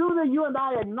 And the sooner you and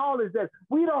I acknowledge that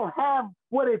we don't have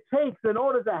what it takes in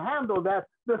order to handle that,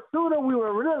 the sooner we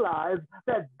will realize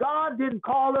that God didn't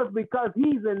call us because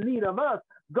he's in need of us.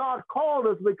 God called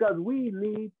us because we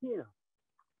need him.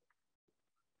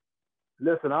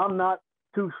 Listen, I'm not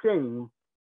too ashamed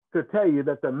to tell you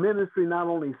that the ministry not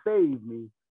only saved me,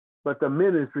 but the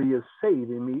ministry is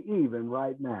saving me even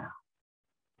right now.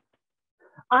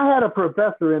 I had a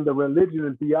professor in the religion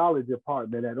and theology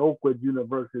department at Oakwood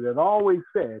University that always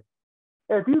said,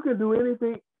 if you can do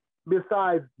anything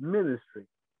besides ministry,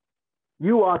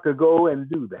 you ought to go and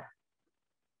do that.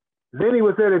 Then he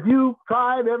would say, if you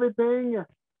tried everything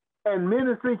and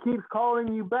ministry keeps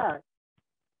calling you back,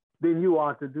 then you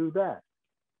ought to do that.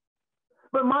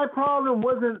 But my problem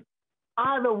wasn't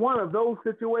either one of those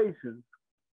situations.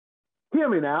 Hear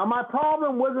me now. My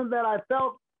problem wasn't that I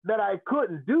felt that I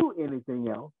couldn't do anything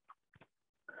else.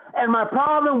 And my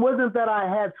problem wasn't that I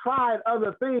had tried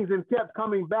other things and kept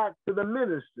coming back to the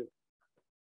ministry.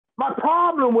 My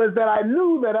problem was that I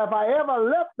knew that if I ever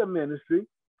left the ministry,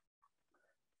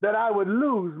 that I would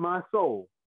lose my soul.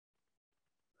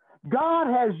 God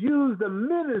has used the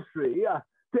ministry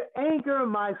to anchor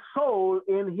my soul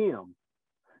in him.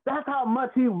 That's how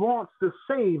much he wants to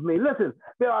save me. Listen,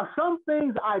 there are some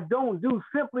things I don't do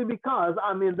simply because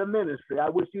I'm in the ministry. I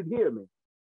wish you'd hear me.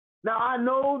 Now, I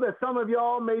know that some of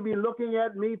y'all may be looking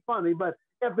at me funny, but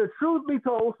if the truth be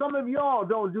told, some of y'all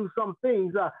don't do some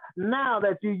things now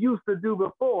that you used to do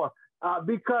before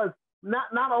because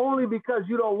not only because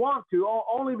you don't want to, or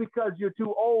only because you're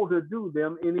too old to do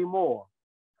them anymore.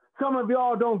 Some of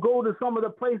y'all don't go to some of the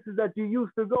places that you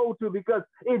used to go to because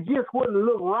it just wouldn't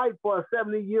look right for a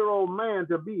 70-year-old man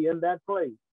to be in that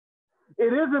place.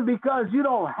 It isn't because you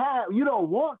don't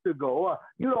want to go, or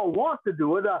you don't want to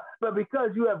do it, but because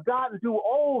you have gotten too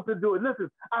old to do it.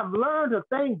 Listen, I've learned to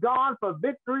thank God for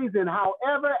victories in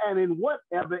however and in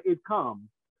whatever it comes.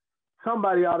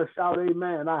 Somebody ought to shout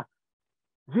amen.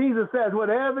 Jesus says,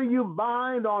 whatever you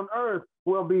bind on earth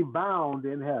will be bound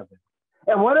in heaven.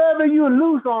 And whatever you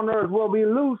loose on earth will be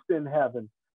loosed in heaven.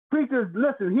 Preachers,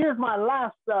 listen, here's my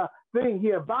last thing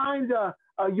here. Bind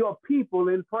your people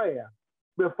in prayer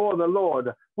before the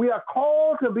Lord. We are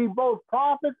called to be both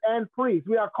prophets and priests.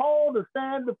 We are called to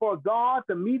stand before God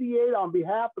to mediate on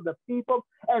behalf of the people.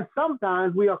 And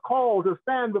sometimes we are called to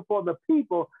stand before the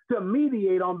people to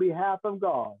mediate on behalf of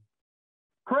God.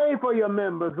 Pray for your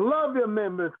members, love your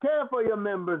members, care for your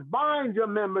members, bind your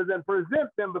members, and present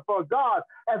them before God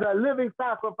as a living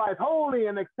sacrifice, holy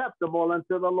and acceptable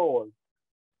unto the Lord.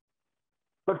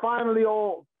 But finally,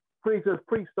 all preachers,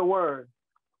 preach the word.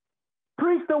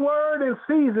 Preach the word in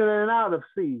season and out of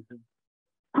season.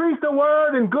 Preach the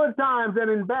word in good times and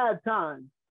in bad times.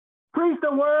 Preach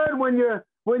the word when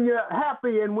you're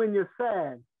happy and when you're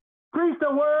sad. Preach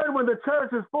the word when the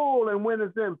church is full and when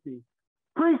it's empty.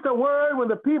 Preach the word when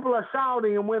the people are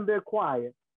shouting and when they're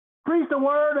quiet. Preach the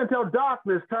word until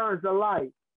darkness turns to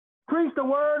light. Preach the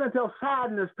word until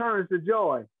sadness turns to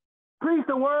joy. Preach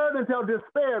the word until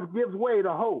despair gives way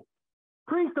to hope.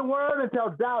 Preach the word until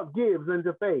doubt gives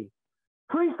into faith.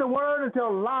 Preach the word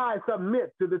until lies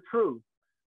submit to the truth.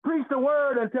 Preach the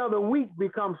word until the weak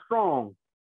become strong.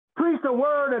 Preach the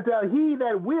word until he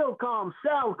that will come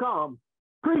shall come.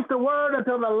 Preach the word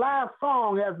until the last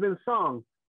song has been sung.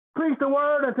 Preach the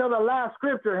word until the last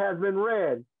scripture has been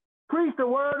read. Preach the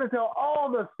word until all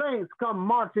the saints come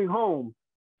marching home.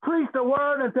 Preach the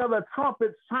word until the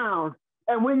trumpet sounds.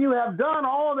 And when you have done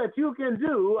all that you can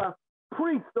do,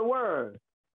 preach the word.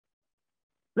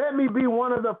 Let me be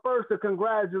one of the first to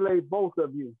congratulate both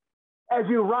of you as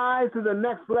you rise to the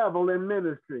next level in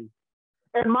ministry.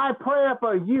 And my prayer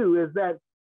for you is that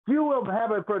you will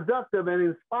have a productive and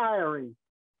inspiring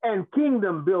and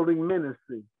kingdom-building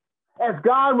ministry, as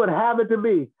God would have it to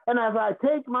be. And as I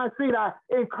take my seat, I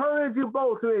encourage you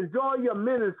both to enjoy your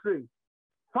ministry.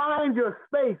 Find your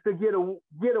space to get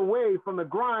away from the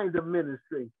grind of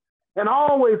ministry, and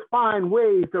always find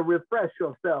ways to refresh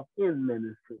yourself in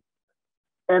ministry.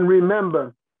 And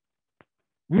remember,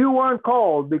 you weren't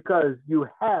called because you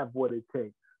have what it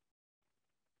takes,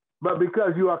 but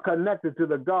because you are connected to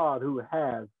the God who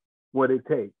has what it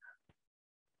takes.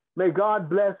 May God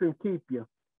bless and keep you.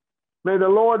 May the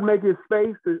Lord make his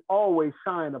face to always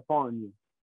shine upon you.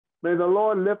 May the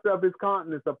Lord lift up his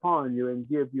countenance upon you and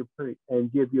give you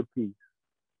peace.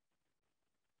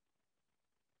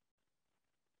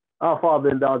 Our Father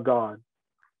and our God,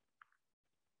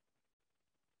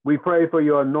 we pray for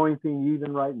your anointing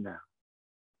even right now.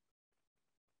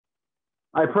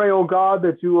 I pray, oh God,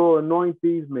 that you will anoint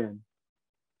these men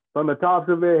from the tops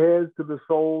of their heads to the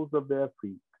soles of their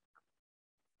feet.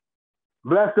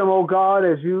 Bless them, oh God,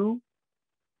 as you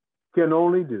can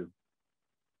only do.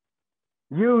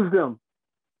 Use them,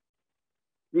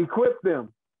 equip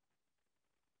them,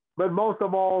 but most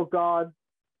of all, God,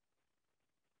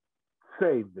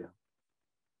 save them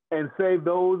and save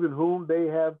those in whom they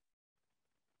have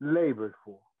labored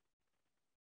for.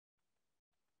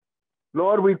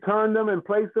 Lord, we turn them and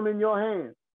place them in your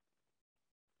hands.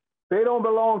 They don't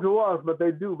belong to us, but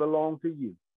they do belong to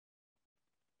you.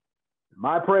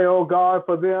 My prayer, oh God,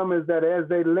 for them is that as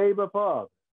they labor for us,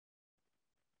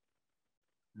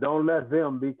 don't let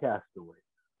them be castaways.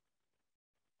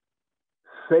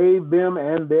 Save them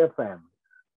and their families.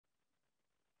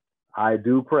 I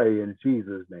do pray in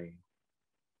Jesus' name.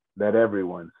 Let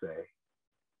everyone say,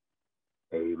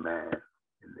 amen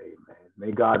and amen.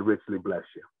 May God richly bless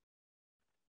you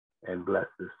and bless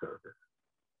this service.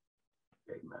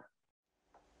 Amen.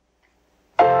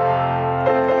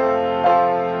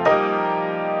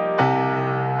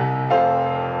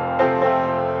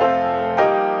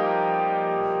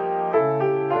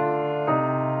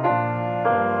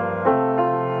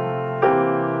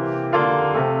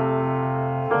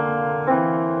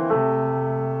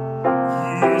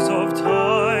 Years of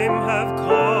time have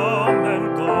come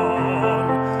and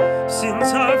gone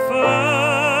since I've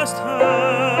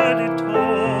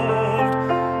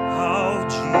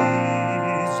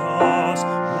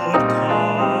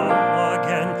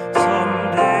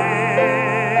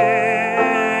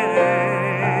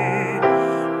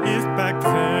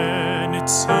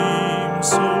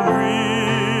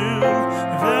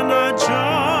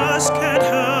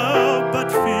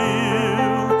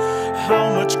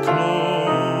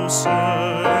closer,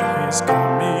 his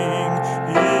coming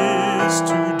is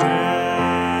today.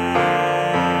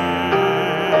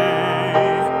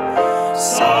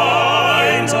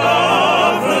 Signs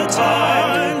of the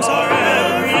times are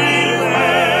everywhere.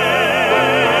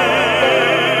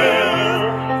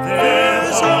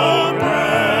 There's a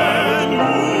brand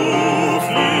new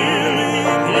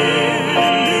feeling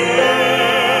in the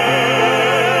air.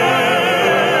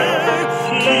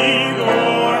 Keep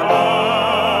your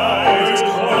eyes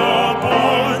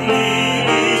upon the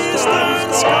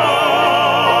eastern sky.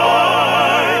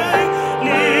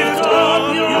 Lift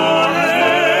up your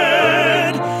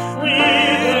head,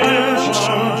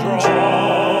 redemption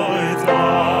draweth nigh.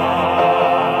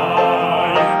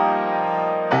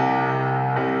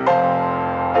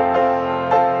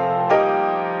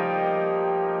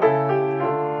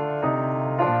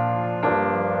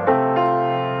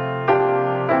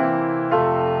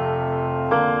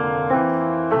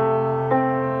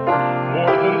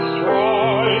 More than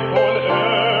strife on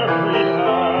every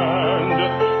hand,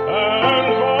 and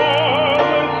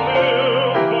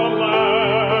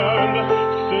violence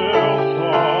fills the land. Still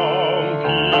some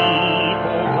people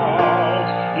doubt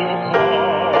you'll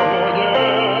come again.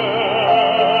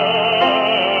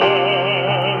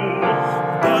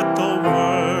 But the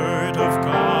word of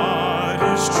God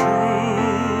is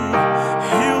true.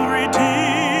 He'll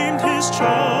redeem his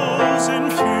chosen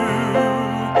few.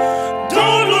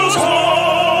 Don't lose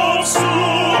hope,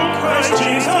 soon Christ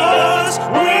Jesus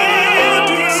will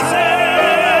descend.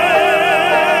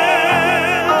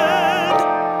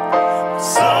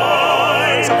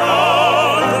 Signs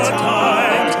of the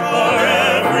times are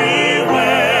everywhere.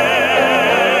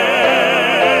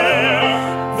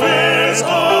 There's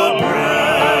a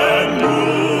brand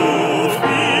new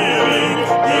feeling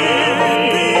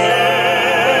in the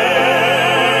air.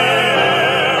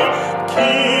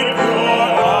 Keep your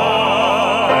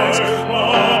eyes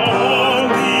upon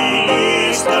the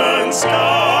eastern sky.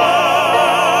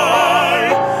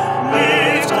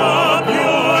 Lift up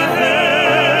your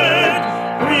head,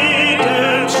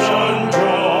 redemption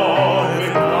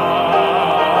draweth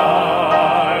nigh.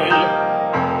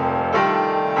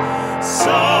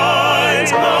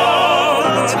 Signs of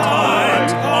the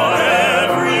times are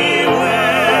everywhere.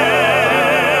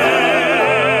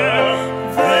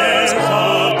 There's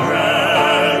a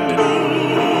brand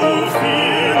new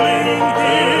feeling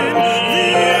in the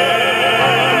air.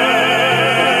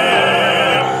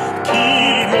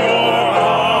 Keep your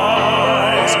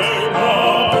eyes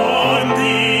upon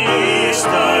the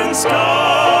eastern sky.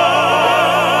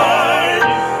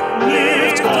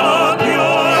 Lift up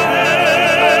your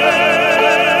head.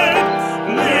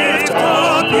 Lift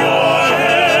up your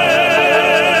head.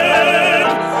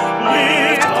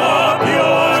 Lift up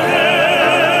your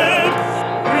head.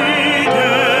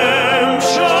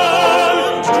 Redemption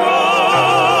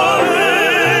draweth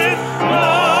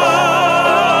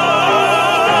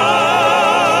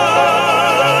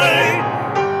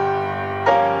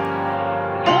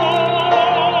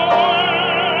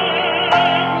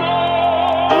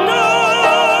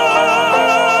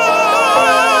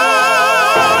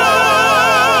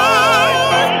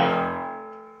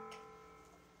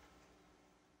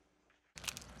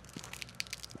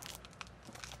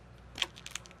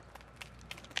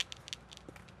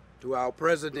To our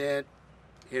President,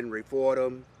 Henry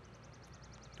Fordham,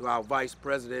 to our Vice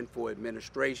President for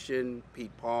Administration,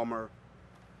 Pete Palmer,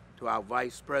 to our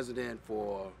Vice President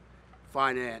for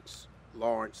Finance,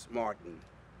 Lawrence Martin,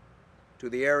 to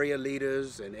the area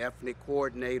leaders and ethnic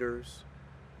coordinators,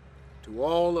 to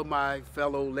all of my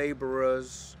fellow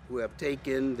laborers who have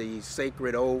taken the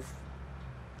sacred oath,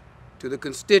 to the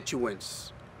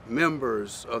constituents,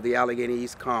 members of the Allegheny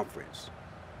East Conference.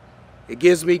 It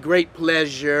gives me great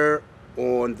pleasure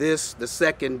on this, the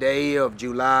second day of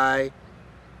July,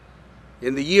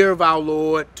 in the year of our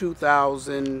Lord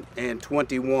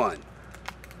 2021,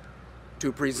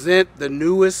 to present the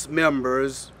newest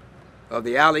members of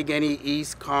the Allegheny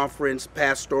East Conference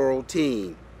pastoral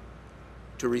team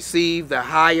to receive the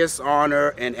highest honor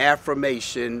and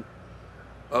affirmation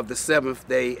of the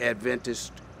Seventh-day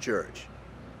Adventist Church.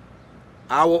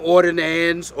 Our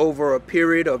ordinands over a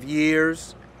period of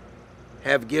years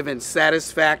have given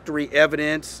satisfactory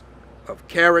evidence of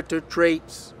character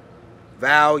traits,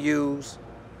 values,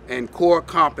 and core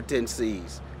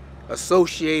competencies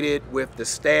associated with the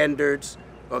standards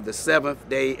of the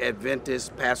Seventh-day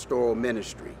Adventist pastoral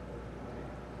ministry.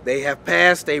 They have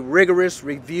passed a rigorous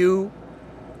review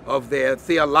of their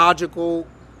theological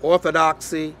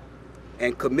orthodoxy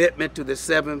and commitment to the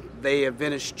Seventh-day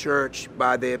Adventist Church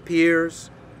by their peers.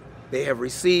 They have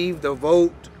received a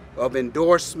vote of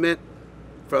endorsement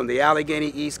from the Allegheny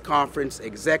East Conference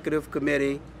Executive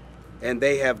Committee, and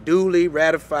they have duly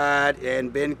ratified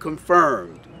and been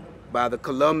confirmed by the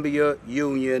Columbia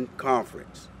Union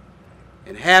Conference.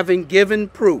 And having given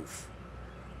proof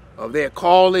of their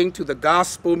calling to the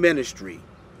gospel ministry,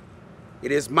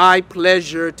 it is my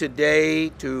pleasure today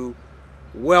to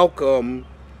welcome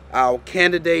our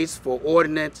candidates for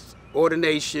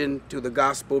ordination to the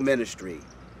gospel ministry.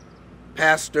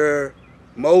 Pastor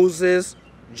Moses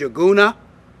Jaguna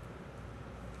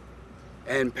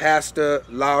and Pastor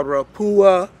Laura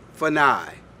Pua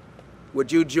Fanai.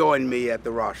 Would you join me at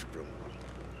the rostrum?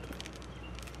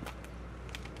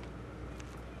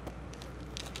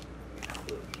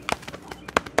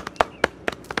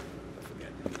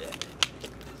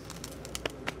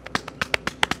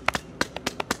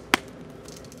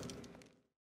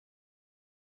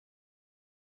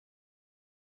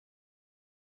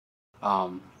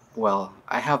 Well,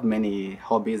 I have many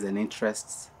hobbies and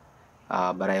interests,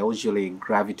 but I usually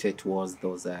gravitate towards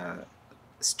those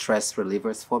stress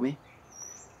relievers for me.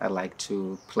 I like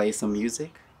to play some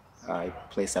music. I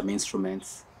play some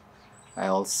instruments. I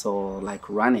also like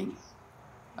running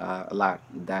a lot.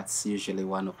 That's usually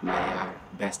one of my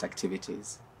best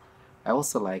activities. I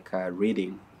also like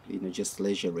reading, just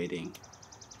leisure reading.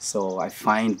 So I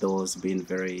find those being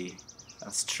very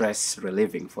stress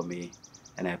relieving for me,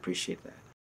 and I appreciate that.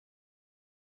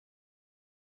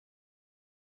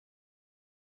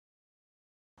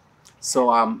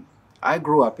 So I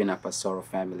grew up in a pastoral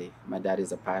family. My dad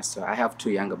is a pastor. I have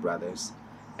 2 younger brothers.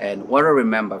 And what I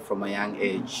remember from a young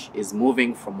age is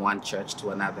moving from one church to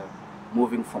another,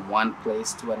 moving from one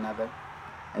place to another,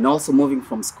 and also moving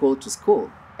from school to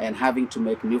school and having to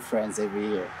make new friends every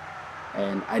year.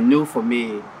 And I knew for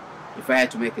me, if I had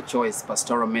to make a choice,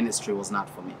 pastoral ministry was not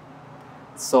for me.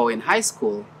 So in high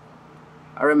school,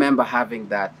 I remember having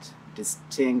that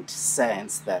distinct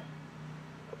sense that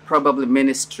probably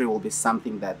ministry will be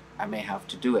something that I may have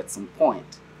to do at some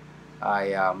point.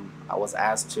 I was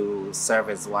asked to serve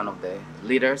as one of the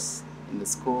leaders in the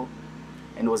school,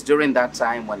 and it was during that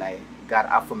time when I got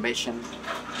affirmation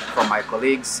from my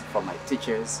colleagues, from my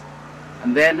teachers.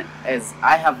 And then as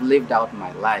I have lived out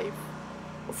my life,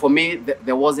 for me,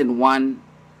 there wasn't one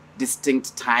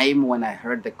distinct time when I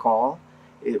heard the call.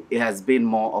 It has been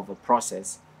more of a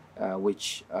process,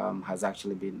 which has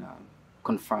actually been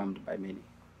confirmed by many.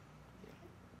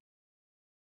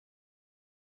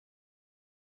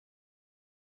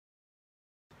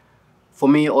 For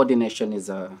me, ordination is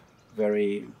a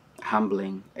very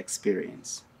humbling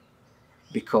experience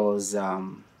because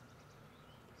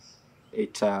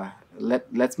it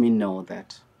lets me know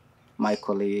that my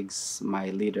colleagues, my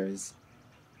leaders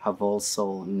have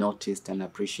also noticed and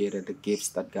appreciated the gifts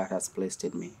that God has placed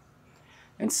in me.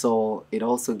 And so it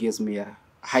also gives me a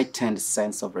heightened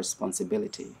sense of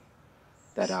responsibility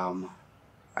that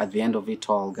at the end of it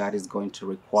all, God is going to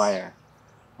require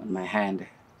on my hand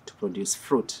to produce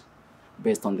fruit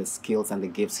based on the skills and the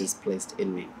gifts He's placed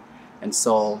in me. And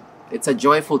so it's a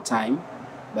joyful time,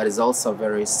 but it's also a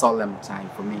very solemn time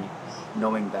for me,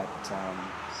 knowing that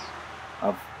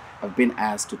I've been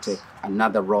asked to take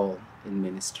another role in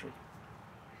ministry.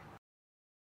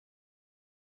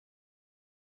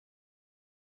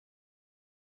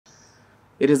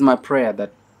 It is my prayer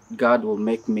that God will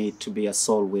make me to be a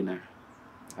soul winner,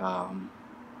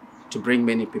 to bring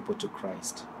many people to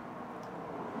Christ.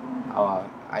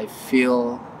 I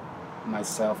feel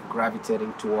myself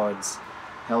gravitating towards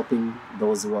helping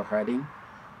those who are hurting.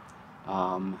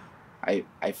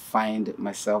 I find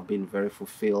myself being very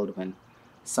fulfilled when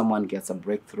someone gets a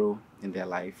breakthrough in their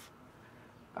life.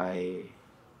 I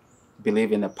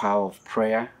believe in the power of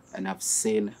prayer, and I've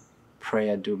seen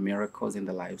prayer do miracles in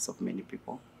the lives of many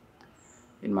people.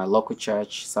 In my local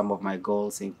church, some of my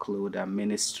goals include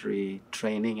ministry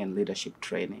training and leadership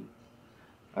training.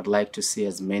 I'd like to see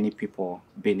as many people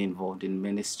being involved in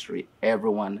ministry,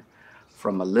 everyone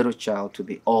from a little child to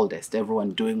the oldest,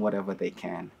 everyone doing whatever they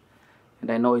can.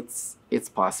 And I know it's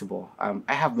possible.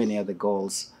 I have many other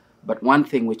goals, but one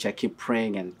thing which I keep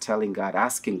praying and telling God,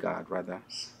 asking God rather,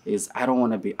 is I don't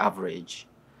want to be average.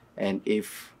 And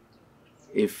if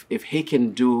He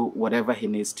can do whatever He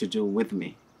needs to do with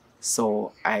me,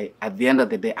 so at the end of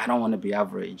the day, I don't want to be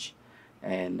average.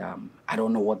 And I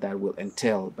don't know what that will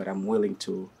entail, but I'm willing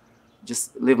to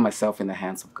just leave myself in the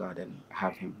hands of God and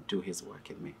have Him do His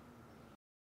work in me.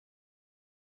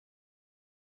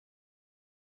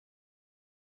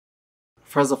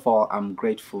 First of all, I'm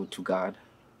grateful to God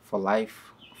for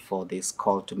life, for this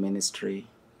call to ministry,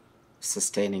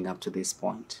 sustaining up to this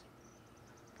point.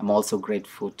 I'm also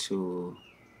grateful to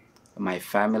my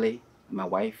family, my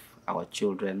wife, our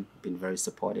children, been very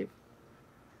supportive.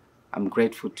 I'm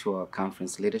grateful to our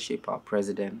conference leadership, our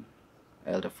president,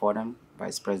 Elder Fordham,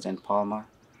 Vice President Palmer,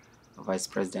 Vice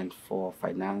President for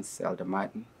Finance, Elder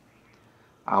Martin.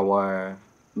 Our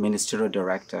ministerial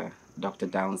director, Dr.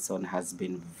 Downson, has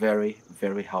been very,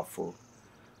 very helpful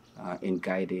in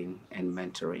guiding and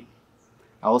mentoring.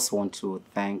 I also want to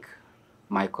thank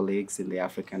my colleagues in the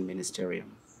African Ministerium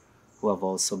who have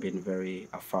also been very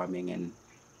affirming, and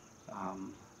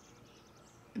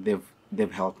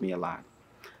they've helped me a lot.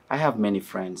 I have many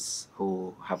friends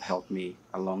who have helped me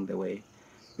along the way.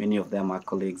 Many of them are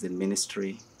colleagues in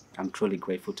ministry. I'm truly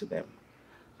grateful to them.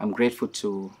 I'm grateful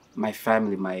to my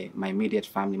family, my immediate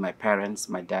family, my parents,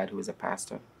 my dad, who is a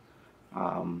pastor,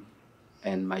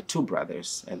 and my two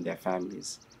brothers and their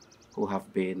families, who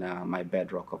have been my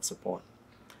bedrock of support.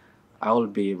 I will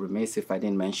be remiss if I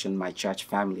didn't mention my church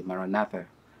family, Maranatha.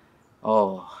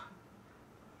 Oh,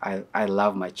 I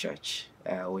love my church.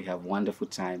 We have wonderful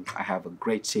time. I have a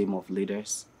great team of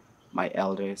leaders, my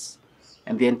elders,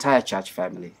 and the entire church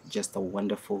family. Just a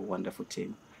wonderful, wonderful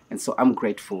team. And so I'm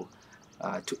grateful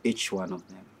to each one of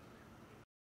them.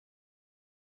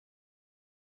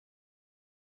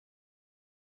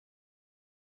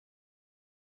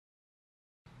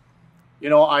 You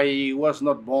know, I was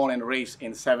not born and raised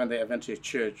in Seventh-day Adventist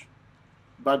Church,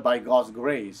 but by God's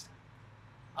grace,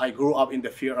 I grew up in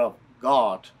the fear of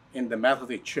God in the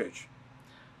Methodist Church.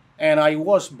 And I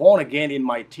was born again in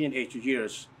my teenage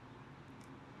years.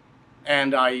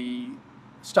 And I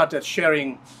started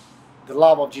sharing the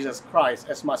love of Jesus Christ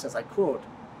as much as I could.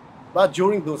 But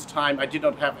during those times, I did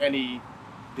not have any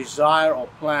desire or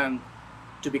plan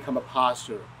to become a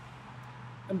pastor.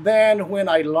 And then when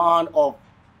I learned of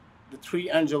the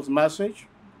three angels' message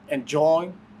and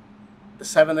joined the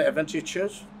Seventh-day Adventist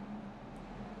Church,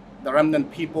 the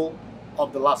remnant people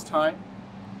of the last time,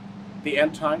 the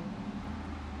end time,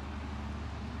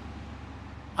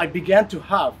 I began to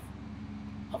have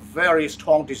a very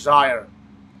strong desire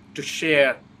to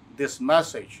share this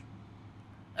message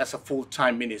as a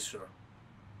full-time minister.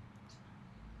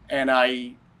 And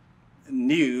I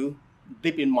knew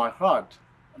deep in my heart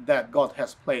that God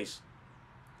has placed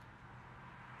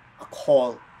a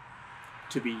call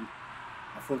to be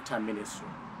a full-time minister.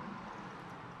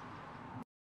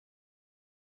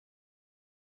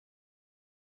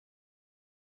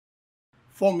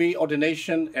 For me,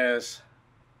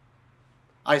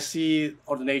 I see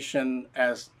ordination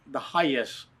as the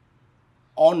highest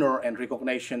honor and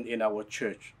recognition in our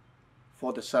church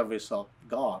for the service of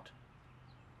God.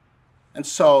 And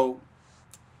so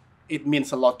it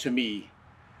means a lot to me,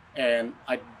 and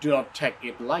I do not take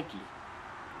it lightly.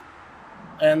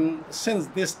 And since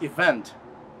this event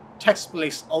takes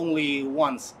place only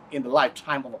once in the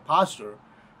lifetime of a pastor,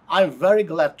 I'm very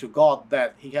glad to God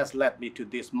that He has led me to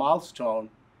this milestone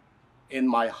in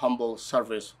my humble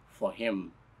service for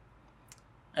Him.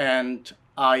 And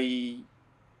I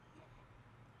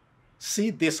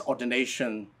see this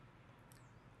ordination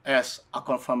as a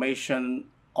confirmation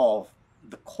of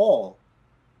the call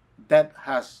that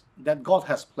God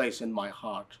has placed in my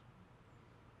heart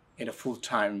in a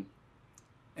full-time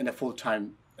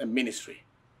ministry.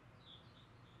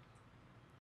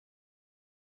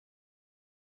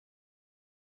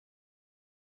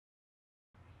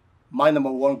 My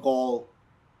number one goal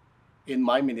in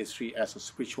my ministry as a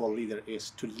spiritual leader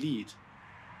is to lead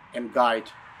and guide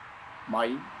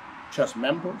my church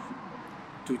members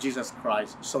to Jesus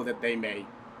Christ so that they may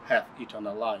have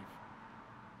eternal life.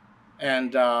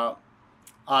 And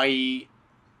I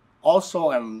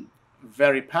also am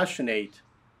very passionate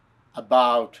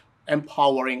about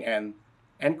empowering and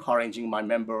encouraging my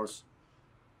members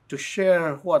to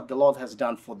share what the Lord has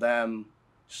done for them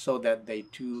so that they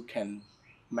too can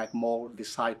make more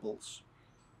disciples.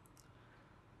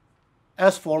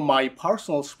 As for my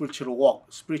personal spiritual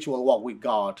walk with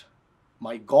God,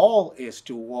 my goal is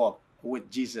to walk with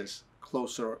Jesus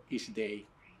closer each day.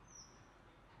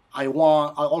 I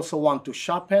also want to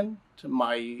sharpen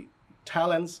my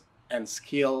talents and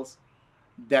skills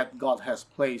that God has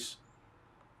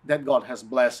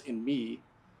blessed in me,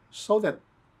 so that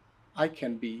I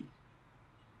can be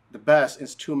the best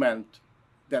instrument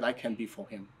that I can be for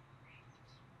Him.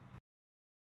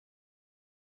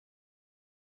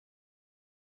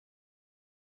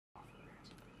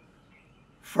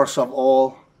 First of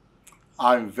all,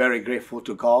 I'm very grateful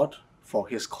to God for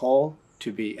His call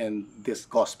to be in this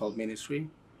gospel ministry.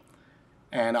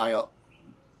 And I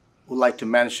would like to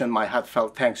mention my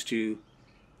heartfelt thanks to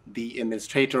the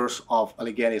administrators of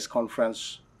Alleghany's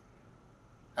Conference,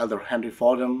 Elder Henry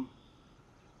Fordham,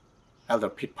 Elder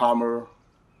Pete Palmer,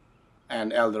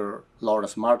 and Elder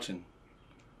Lawrence Martin.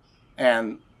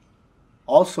 And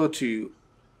also to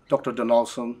Dr.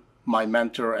 Donaldson, my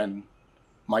mentor and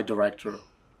my director,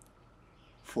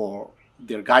 for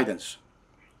their guidance.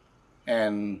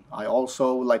 And I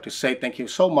also like to say thank you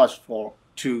so much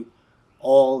to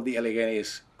all the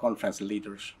Alleghenies Conference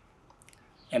leaders.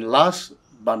 And last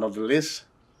but not the least,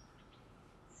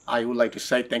 I would like to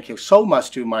say thank you so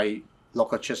much to my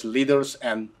local church leaders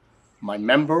and my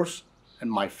members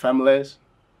and my families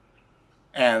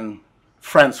and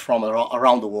friends from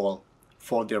around the world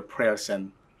for their prayers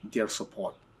and their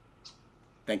support.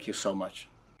 Thank you so much.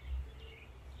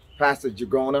 Pastor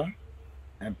Jagona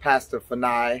and Pastor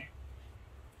Fanai,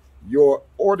 your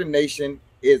ordination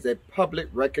is a public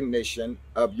recognition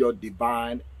of your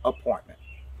divine appointment.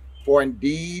 For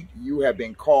indeed you have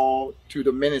been called to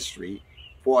the ministry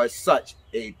for such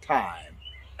a time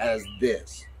as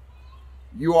this.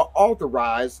 You are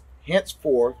authorized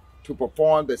henceforth to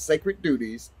perform the sacred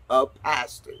duties of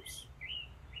pastors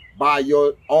by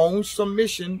your own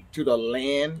submission to the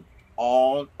land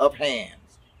on of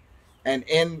hands. And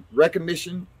in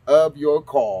recognition of your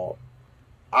call,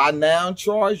 I now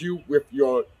charge you with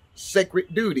your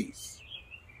sacred duties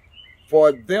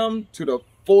for them to the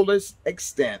fullest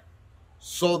extent,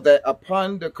 so that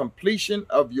upon the completion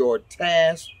of your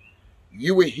task,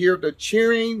 you will hear the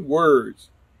cheering words,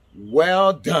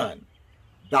 "Well done,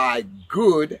 thy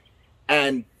good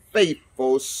and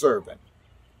faithful servant.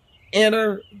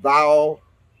 Enter thou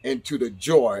into the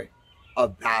joy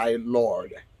of thy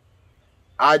Lord."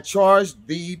 I charge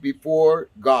thee before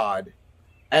God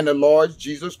and the Lord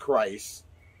Jesus Christ,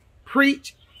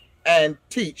 preach and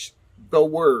teach the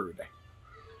word.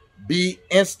 Be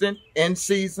instant in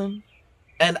season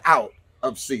and out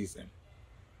of season.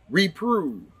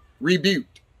 Reprove,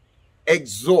 rebuke,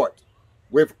 exhort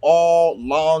with all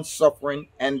long suffering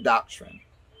and doctrine.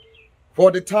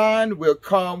 For the time will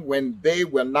come when they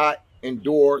will not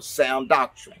endure sound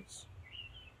doctrines,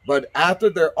 but after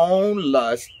their own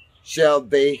lust shall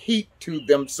they heap to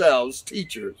themselves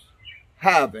teachers,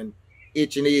 having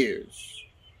itching ears.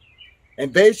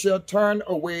 And they shall turn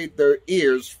away their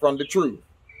ears from the truth,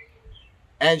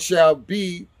 and shall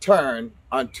be turned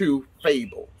unto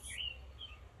fables.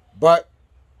 But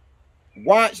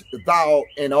watch thou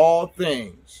in all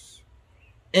things,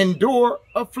 endure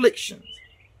afflictions,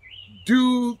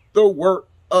 do the work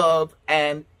of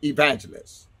an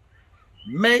evangelist,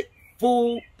 make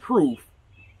full proof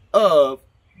of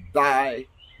thy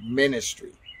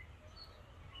ministry.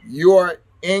 You are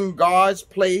in God's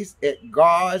place at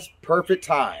God's perfect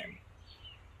time.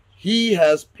 He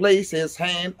has placed his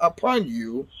hand upon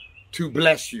you to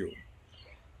bless you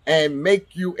and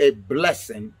make you a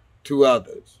blessing to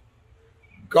others.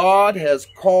 God has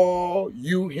called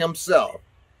you himself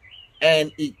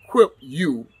and equipped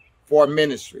you for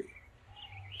ministry.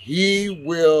 He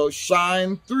will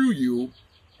shine through you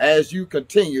as you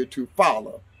continue to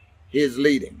follow his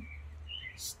leading.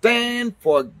 Stand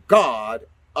for God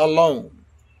alone.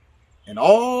 And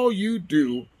all you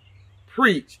do,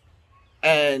 preach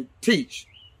and teach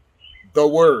the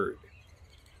word.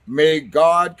 May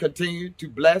God continue to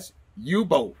bless you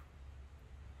both.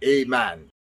 Amen.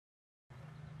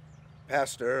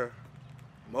 Pastor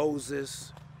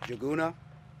Moses Jaguna,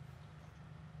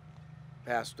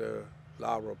 Pastor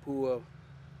Larapua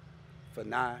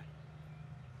Fanai,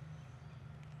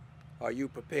 are you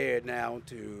prepared now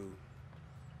to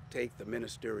take the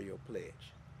ministerial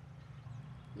pledge?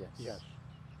 Yes. Yes.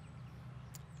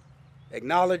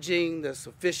 Acknowledging the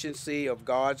sufficiency of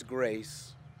God's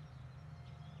grace,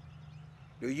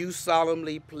 do you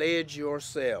solemnly pledge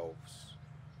yourselves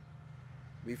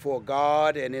before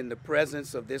God and in the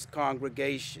presence of this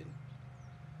congregation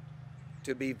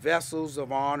to be vessels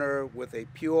of honor with a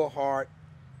pure heart,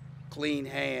 clean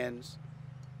hands,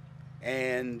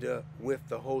 and with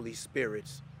the Holy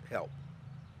Spirit's help?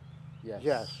 Yes.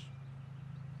 Yes.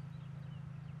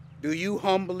 Do you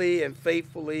humbly and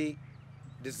faithfully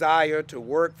desire to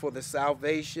work for the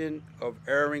salvation of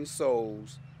erring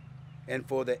souls and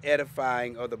for the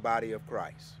edifying of the body of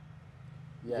Christ?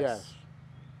 Yes.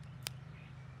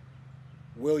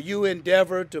 Will you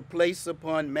endeavor to place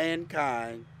upon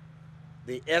mankind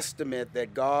the estimate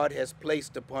that God has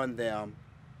placed upon them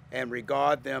and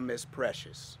regard them as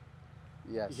precious?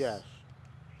 Yes. Yes.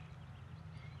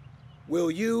 Will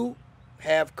you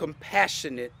have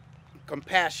compassion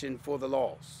for the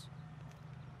lost?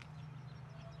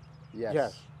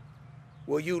 Yes.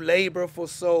 Will you labor for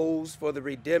souls for the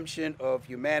redemption of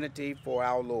humanity for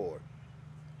our Lord?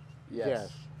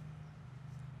 Yes.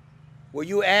 Will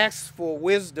you ask for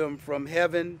wisdom from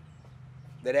heaven,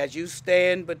 that as you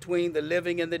stand between the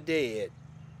living and the dead,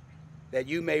 that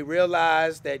you may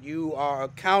realize that you are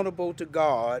accountable to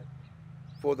God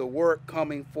for the work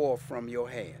coming forth from your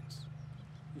hands?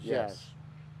 Yes.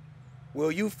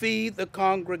 Will you feed the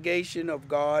congregation of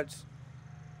God's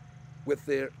with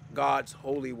God's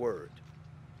holy word?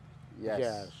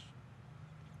 Yes.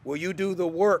 Will you do the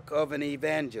work of an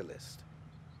evangelist?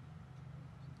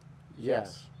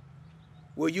 Yes.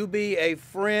 Will you be a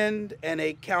friend and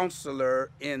a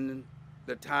counselor in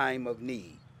the time of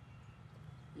need?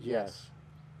 Yes.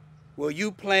 Will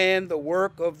you plan the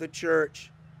work of the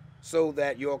church so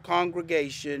that your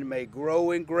congregation may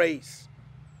grow in grace,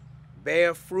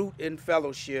 bear fruit in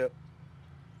fellowship?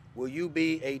 Will you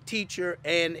be a teacher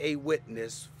and a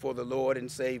witness for the Lord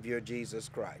and Savior Jesus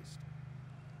Christ?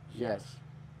 Yes.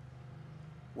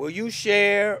 Will you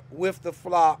share with the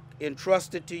flock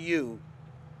entrusted to you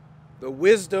the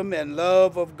wisdom and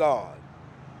love of God,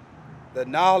 the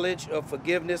knowledge of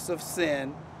forgiveness of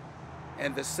sin,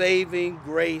 and the saving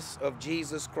grace of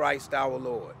Jesus Christ our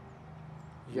Lord?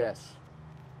 Yes.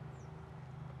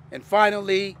 And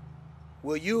finally,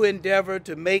 will you endeavor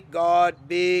to make God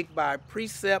big by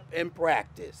precept and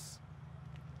practice?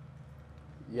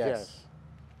 Yes.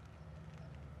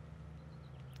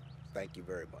 Thank you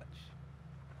very much.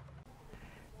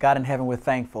 God in heaven, we're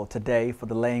thankful today for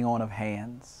the laying on of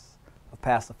hands of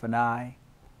Pastor Fanai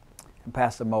and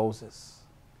Pastor Moses.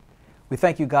 We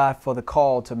thank you, God, for the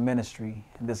call to ministry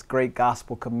and this great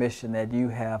gospel commission that you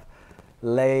have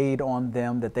laid on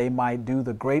them, that they might do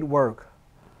the great work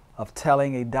of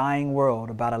telling a dying world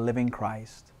about a living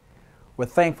Christ. We're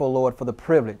thankful, Lord, for the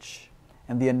privilege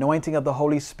and the anointing of the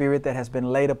Holy Spirit that has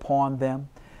been laid upon them,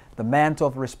 the mantle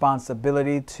of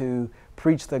responsibility to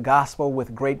preach the gospel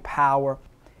with great power.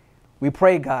 We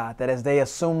pray, God, that as they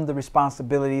assume the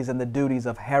responsibilities and the duties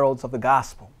of heralds of the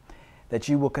gospel, that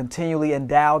you will continually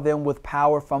endow them with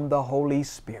power from the Holy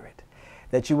Spirit,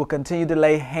 that you will continue to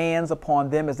lay hands upon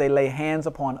them as they lay hands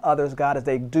upon others, God, as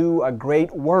they do a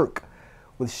great work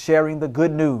with sharing the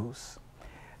good news.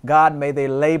 God, may their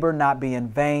labor not be in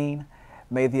vain.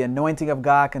 May the anointing of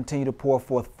God continue to pour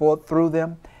forth through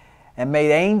them. And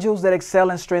may angels that excel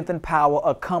in strength and power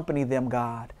accompany them,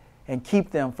 God, and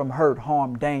keep them from hurt,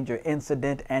 harm, danger,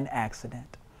 incident, and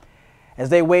accident. As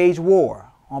they wage war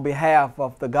on behalf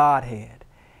of the Godhead,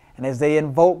 and as they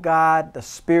invoke, God, the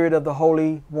Spirit of the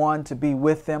Holy One to be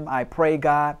with them, I pray,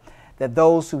 God, that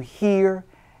those who hear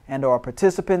and are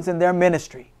participants in their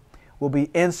ministry will be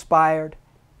inspired,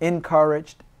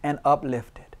 encouraged, and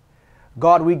uplifted.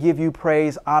 God, we give you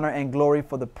praise, honor, and glory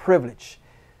for the privilege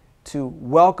to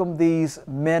welcome these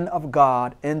men of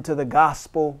God into the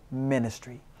gospel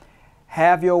ministry.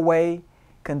 Have your way.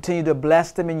 Continue to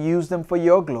bless them and use them for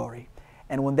your glory.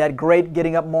 And when that great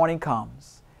getting up morning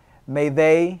comes, may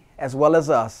they, as well as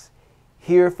us,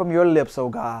 hear from your lips, O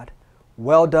God,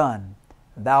 well done,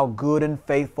 thou good and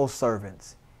faithful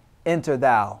servants. Enter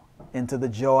thou into the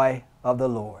joy of the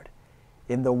Lord.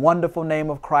 In the wonderful name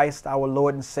of Christ, our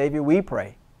Lord and Savior, we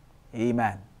pray.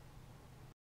 Amen.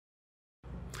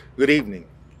 Good evening.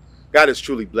 God has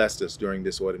truly blessed us during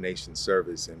this ordination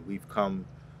service, and we've come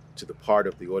to the part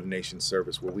of the ordination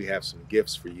service where we have some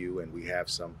gifts for you and we have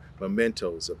some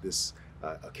mementos of this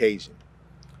occasion.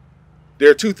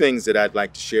 There are two things that I'd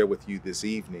like to share with you this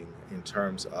evening in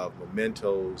terms of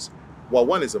mementos. Well,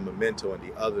 one is a memento and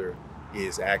the other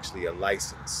is actually a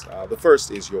license. The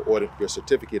first is your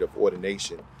certificate of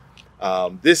ordination.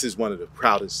 This is one of the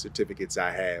proudest certificates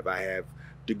I have. I have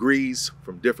degrees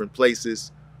from different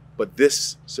places, but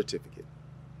this certificate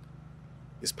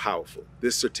is powerful.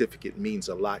 This certificate means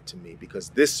a lot to me because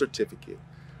this certificate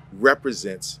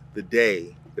represents the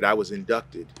day that I was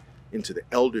inducted into the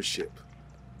eldership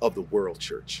of the World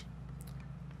Church.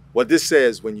 What this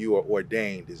says when you are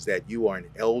ordained is that you are an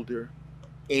elder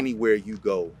anywhere you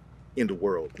go in the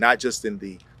world, not just in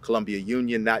the Columbia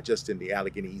Union, not just in the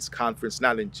Allegheny East Conference,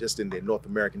 not just in the North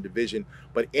American Division,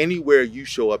 but anywhere you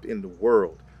show up in the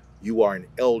world, you are an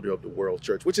elder of the World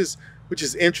Church, which is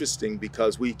interesting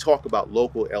because we talk about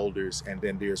local elders and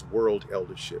then there's world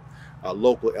eldership.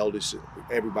 Local eldership,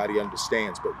 everybody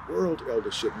understands, but world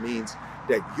eldership means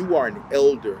that you are an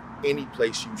elder any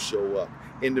place you show up.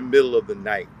 In the middle of the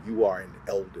night, you are an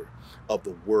elder of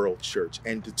the World Church.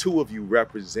 And the two of you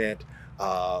represent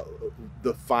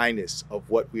the finest of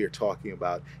what we are talking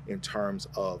about in terms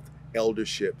of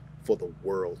eldership for the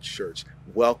World Church.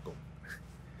 Welcome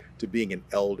to being an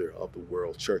elder of the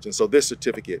World Church. And so this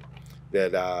certificate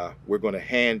that we're going to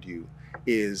hand you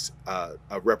is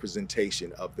a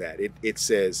representation of that. It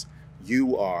says,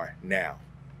 you are now,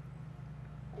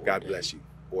 God bless you,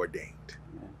 ordained.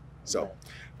 So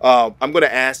I'm going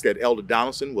to ask that Elder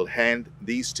Donaldson will hand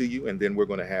these to you, and then we're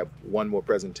going to have one more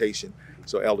presentation.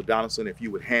 So Elder Donaldson, if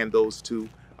you would hand those to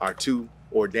our two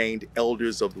ordained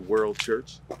elders of the World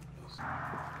Church.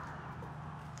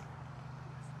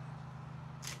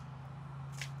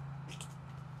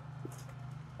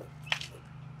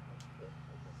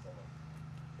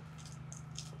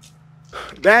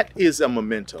 That is a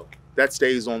memento that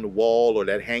stays on the wall or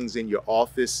that hangs in your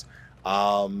office,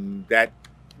 that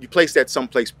you place that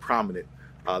someplace prominent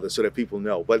so that people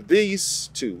know. But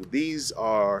these two, these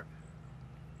are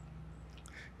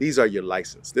your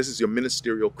license. This is your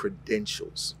ministerial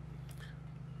credentials.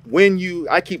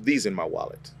 I keep these in my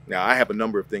wallet. Now, I have a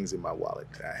number of things in my wallet.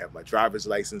 I have my driver's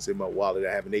license in my wallet.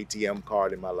 I have an ATM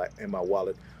card in my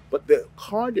wallet. But the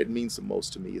card that means the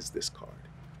most to me is this card.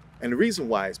 And the reason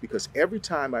why is because every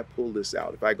time I pull this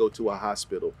out, if I go to a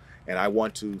hospital and I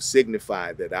want to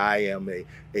signify that I am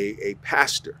a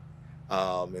pastor,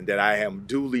 and that I am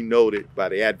duly noted by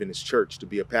the Adventist Church to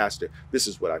be a pastor, this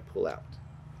is what I pull out.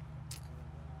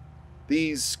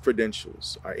 These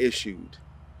credentials are issued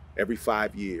every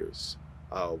 5 years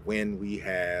when we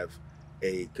have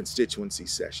a constituency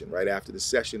session. Right after the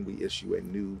session, we issue a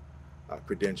new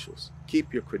credentials.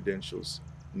 Keep your credentials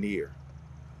near.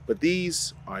 But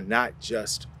these are not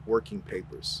just working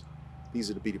papers. These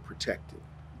are to be protected.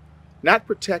 Not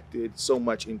protected so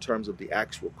much in terms of the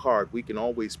actual card. We can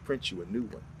always print you a new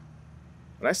one.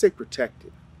 When I say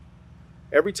protected,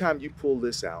 every time you pull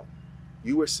this out,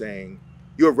 you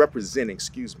are representing,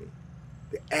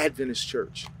 the Adventist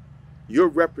Church. You're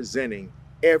representing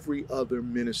every other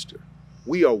minister.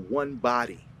 We are one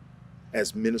body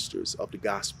as ministers of the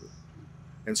gospel.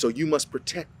 And so you must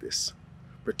protect this.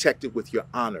 Protect it with your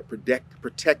honor,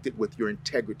 protect it with your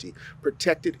integrity,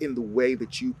 protect it in the way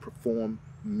that you perform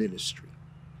ministry.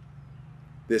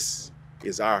 This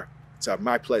is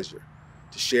my pleasure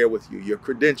to share with you your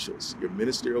credentials, your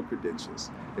ministerial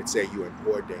credentials that say you're an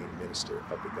ordained minister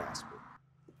of the gospel.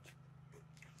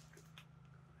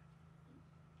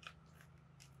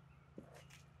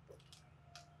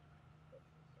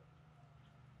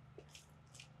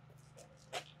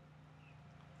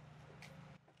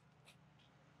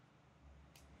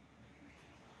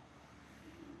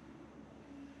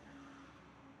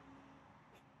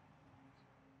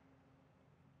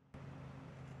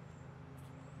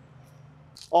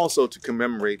 Also, to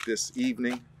commemorate this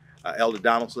evening, Elder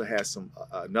Donaldson has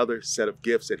another set of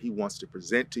gifts that he wants to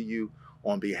present to you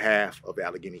on behalf of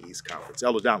Allegheny East Conference.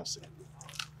 Elder Donaldson.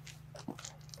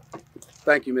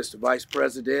 Thank you, Mr. Vice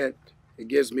President. It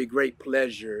gives me great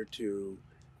pleasure to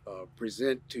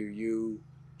present to you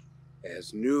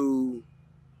as new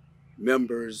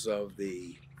members of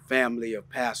the family of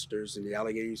pastors in the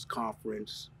Allegheny East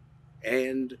Conference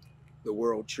and the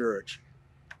World Church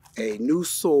a new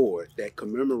sword that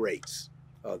commemorates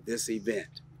this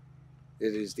event.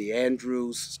 It is the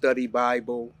Andrews Study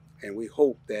Bible, and we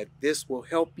hope that this will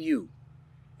help you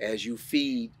as you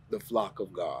feed the flock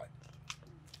of God.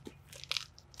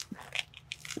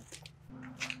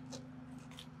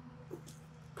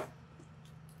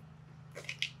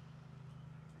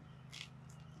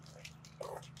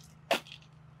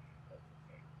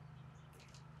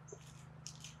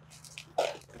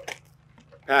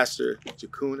 Pastor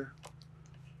Jakuna,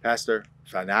 Pastor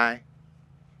Fanai.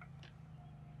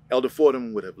 Elder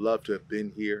Fordham would have loved to have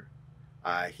been here.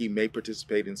 He may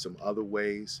participate in some other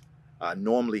ways.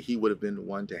 Normally, he would have been the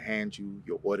one to hand you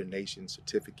your ordination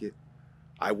certificate.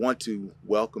 I want to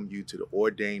welcome you to the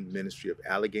ordained ministry of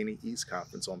Allegheny East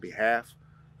Conference on behalf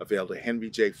of Elder Henry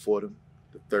J. Fordham,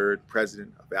 the third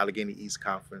president of Allegheny East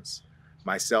Conference,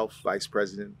 myself, vice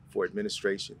president for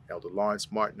administration, Elder Lawrence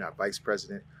Martin, our vice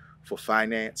president for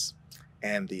finance,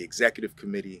 and the executive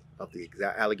committee of the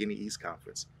Allegheny East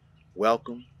Conference.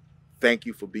 Welcome. Thank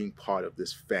you for being part of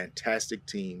this fantastic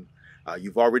team.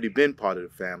 You've already been part of the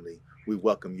family. We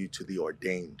welcome you to the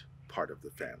ordained part of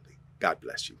the family. God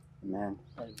bless you. Amen.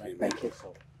 Amen. Thank you.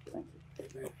 Thank you.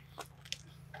 Amen.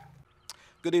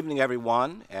 Good evening,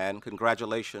 everyone, and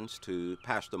congratulations to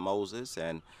Pastor Moses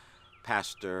and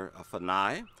Pastor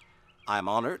Fanai. I'm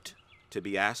honored to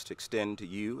be asked to extend to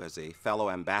you as a fellow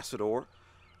ambassador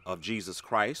of Jesus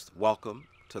Christ, welcome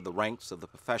to the ranks of the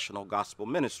professional gospel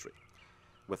ministry,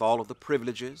 with all of the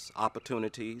privileges,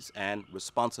 opportunities, and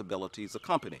responsibilities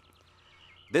accompanying.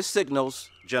 This signals,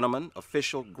 gentlemen,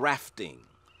 official grafting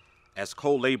as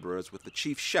co-laborers with the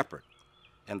chief shepherd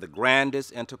and the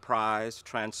grandest enterprise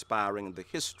transpiring in the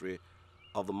history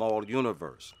of the moral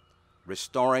universe,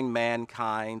 restoring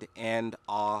mankind and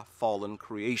our fallen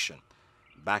creation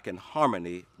back in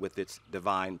harmony with its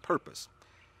divine purpose.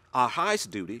 Our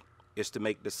highest duty is to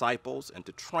make disciples and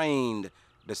to train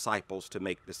disciples to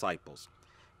make disciples.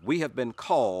 We have been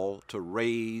called to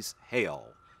raise hell,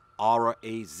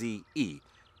 R-A-Z-E,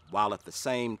 while at the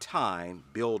same time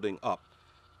building up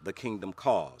the kingdom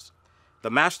cause. The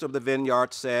master of the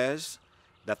vineyard says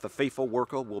that the faithful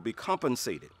worker will be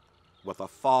compensated with a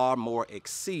far more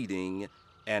exceeding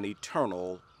and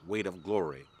eternal weight of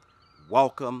glory.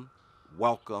 Welcome,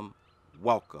 welcome,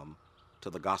 welcome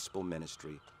to the gospel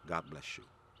ministry. God bless you.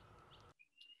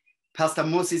 Pastor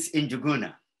Moses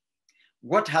Njuguna,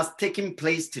 what has taken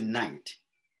place tonight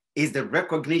is the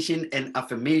recognition and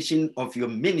affirmation of your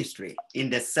ministry in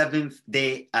the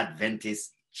Seventh-day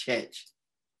Adventist Church.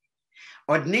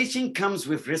 Ordination comes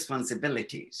with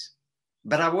responsibilities,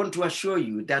 but I want to assure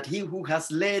you that he who has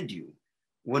led you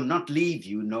will not leave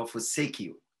you nor forsake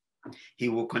you. He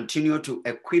will continue to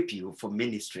equip you for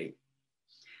ministry.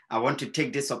 I want to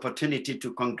take this opportunity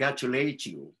to congratulate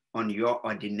you on your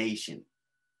ordination.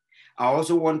 I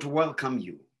also want to welcome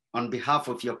you on behalf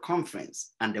of your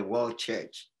conference and the World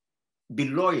Church. Be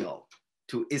loyal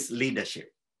to its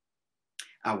leadership.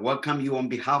 I welcome you on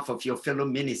behalf of your fellow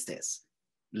ministers.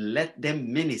 Let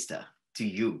them minister to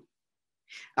you.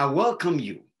 I welcome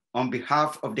you on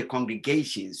behalf of the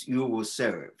congregations you will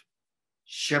serve.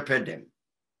 Shepherd them,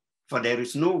 for there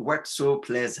is no work so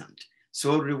pleasant,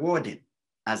 so rewarding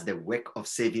as the work of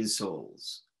saving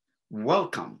souls.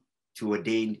 Welcome to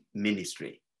ordained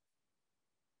ministry.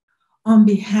 On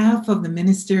behalf of the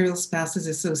Ministerial Spouses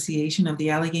Association of the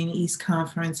Allegheny East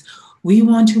Conference, we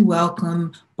want to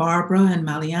welcome Barbara and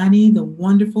Maliani, the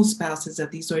wonderful spouses of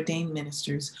these ordained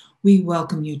ministers. We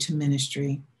welcome you to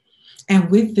ministry. And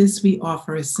with this, we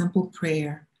offer a simple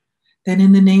prayer that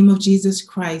in the name of Jesus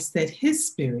Christ, that his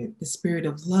spirit, the spirit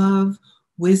of love,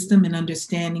 wisdom, and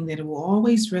understanding, that it will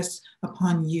always rest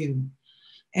upon you.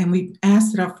 And we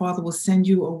ask that our Father will send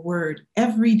you a word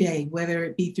every day, whether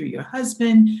it be through your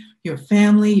husband, your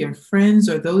family, your friends,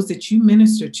 or those that you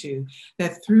minister to,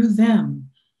 that through them,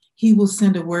 he will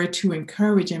send a word to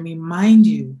encourage and remind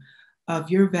you of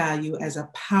your value as a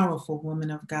powerful woman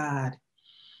of God.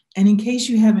 And in case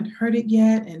you haven't heard it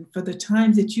yet, and for the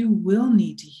times that you will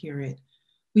need to hear it,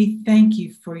 we thank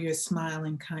you for your smile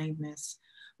and kindness.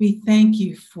 We thank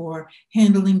you for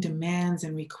handling demands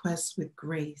and requests with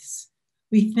grace.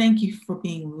 We thank you for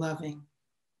being loving.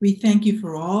 We thank you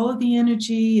for all of the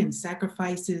energy and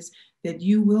sacrifices that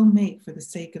you will make for the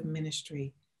sake of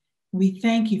ministry. We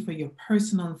thank you for your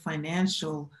personal and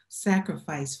financial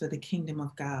sacrifice for the kingdom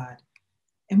of God.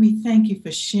 And we thank you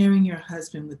for sharing your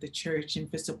husband with the church and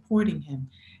for supporting him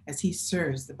as he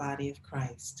serves the body of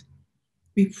Christ.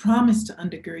 We promise to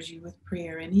undergird you with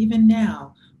prayer. And even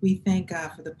now, we thank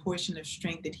God for the portion of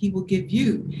strength that he will give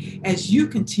you as you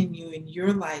continue in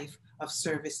your life of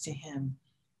service to him.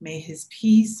 May his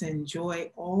peace and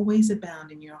joy always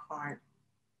abound in your heart.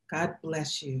 God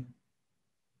bless you.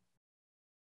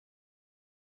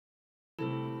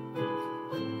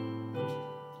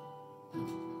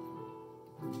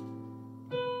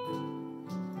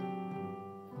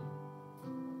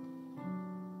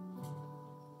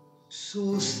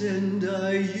 So send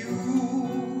I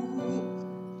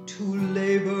you to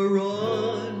labor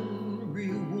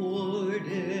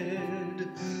unrewarded,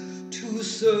 to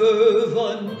serve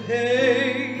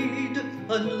unpaid,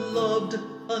 unloved,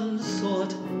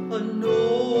 unsought, unknown,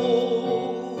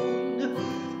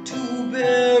 to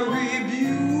bear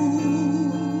rebuke,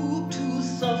 to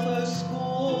suffer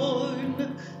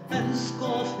scorn and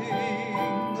scoffing.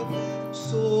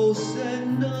 So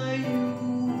send I you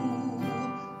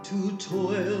to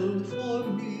toil for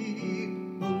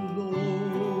me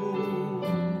alone.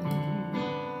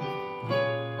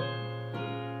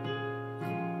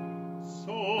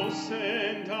 So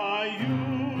send I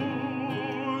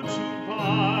you to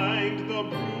bind the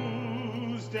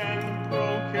bruised and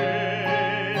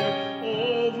broken,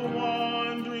 of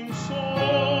wandering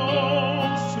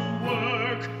souls, to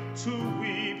work, to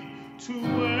weep, to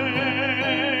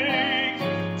wake,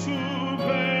 to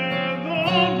bear the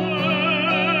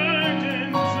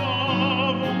burdens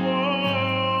of a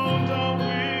world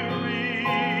aweary.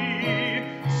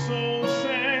 So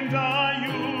send I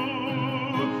you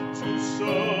to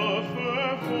suffer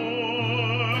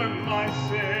for my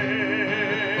sake.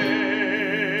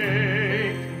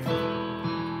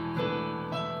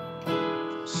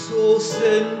 So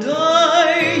send I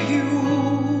you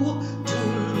to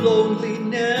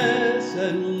loneliness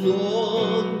and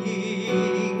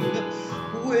longing,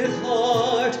 with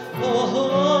heart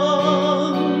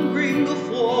a-hungering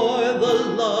for the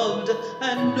loved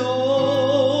and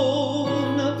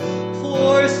known,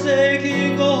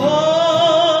 forsaking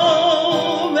home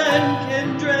and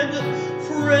kindred,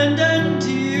 friend and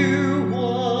dear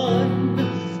one.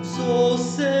 So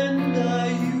send I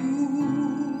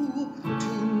you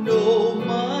to know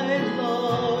my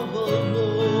love alone.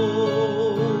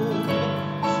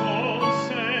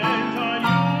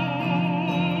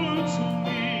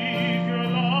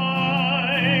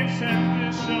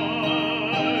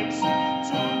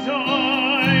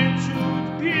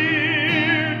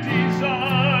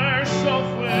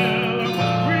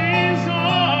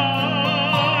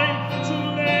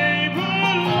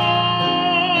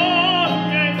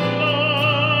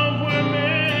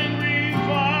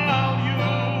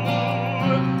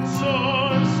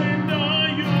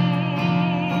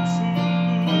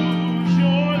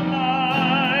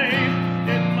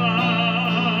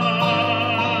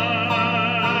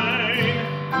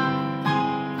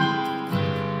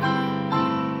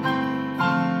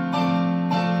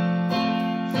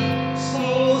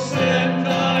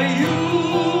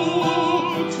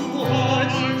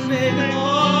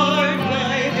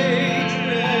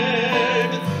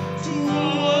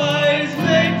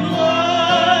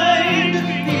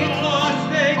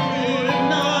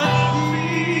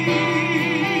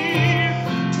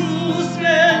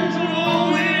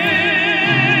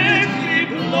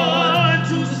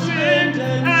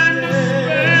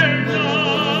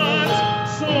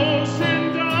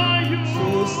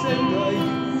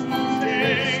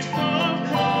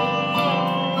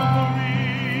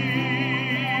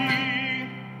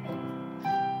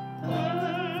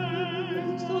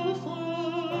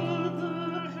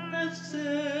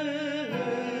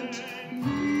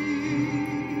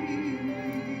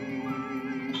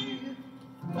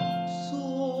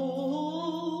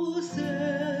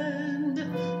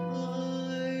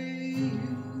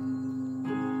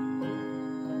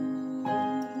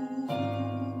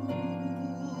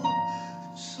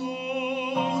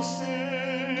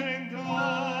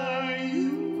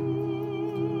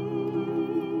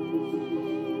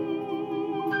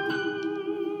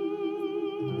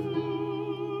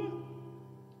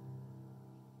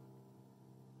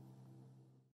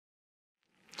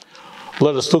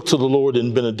 Let us look to the Lord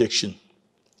in benediction.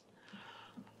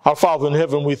 Our Father in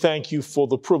heaven, we thank you for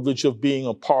the privilege of being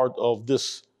a part of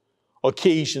this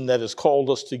occasion that has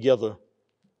called us together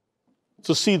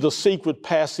to see the sacred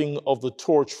passing of the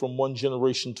torch from one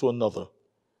generation to another.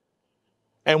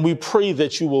 And we pray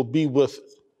that you will be with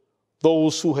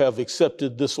those who have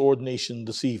accepted this ordination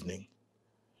this evening.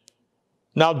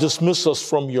 Now dismiss us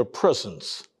from your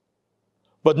presence,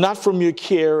 but not from your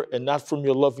care and not from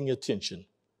your loving attention,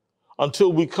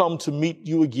 until we come to meet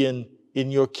you again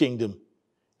in your kingdom.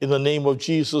 In the name of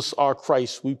Jesus, our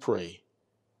Christ, we pray.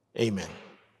 Amen.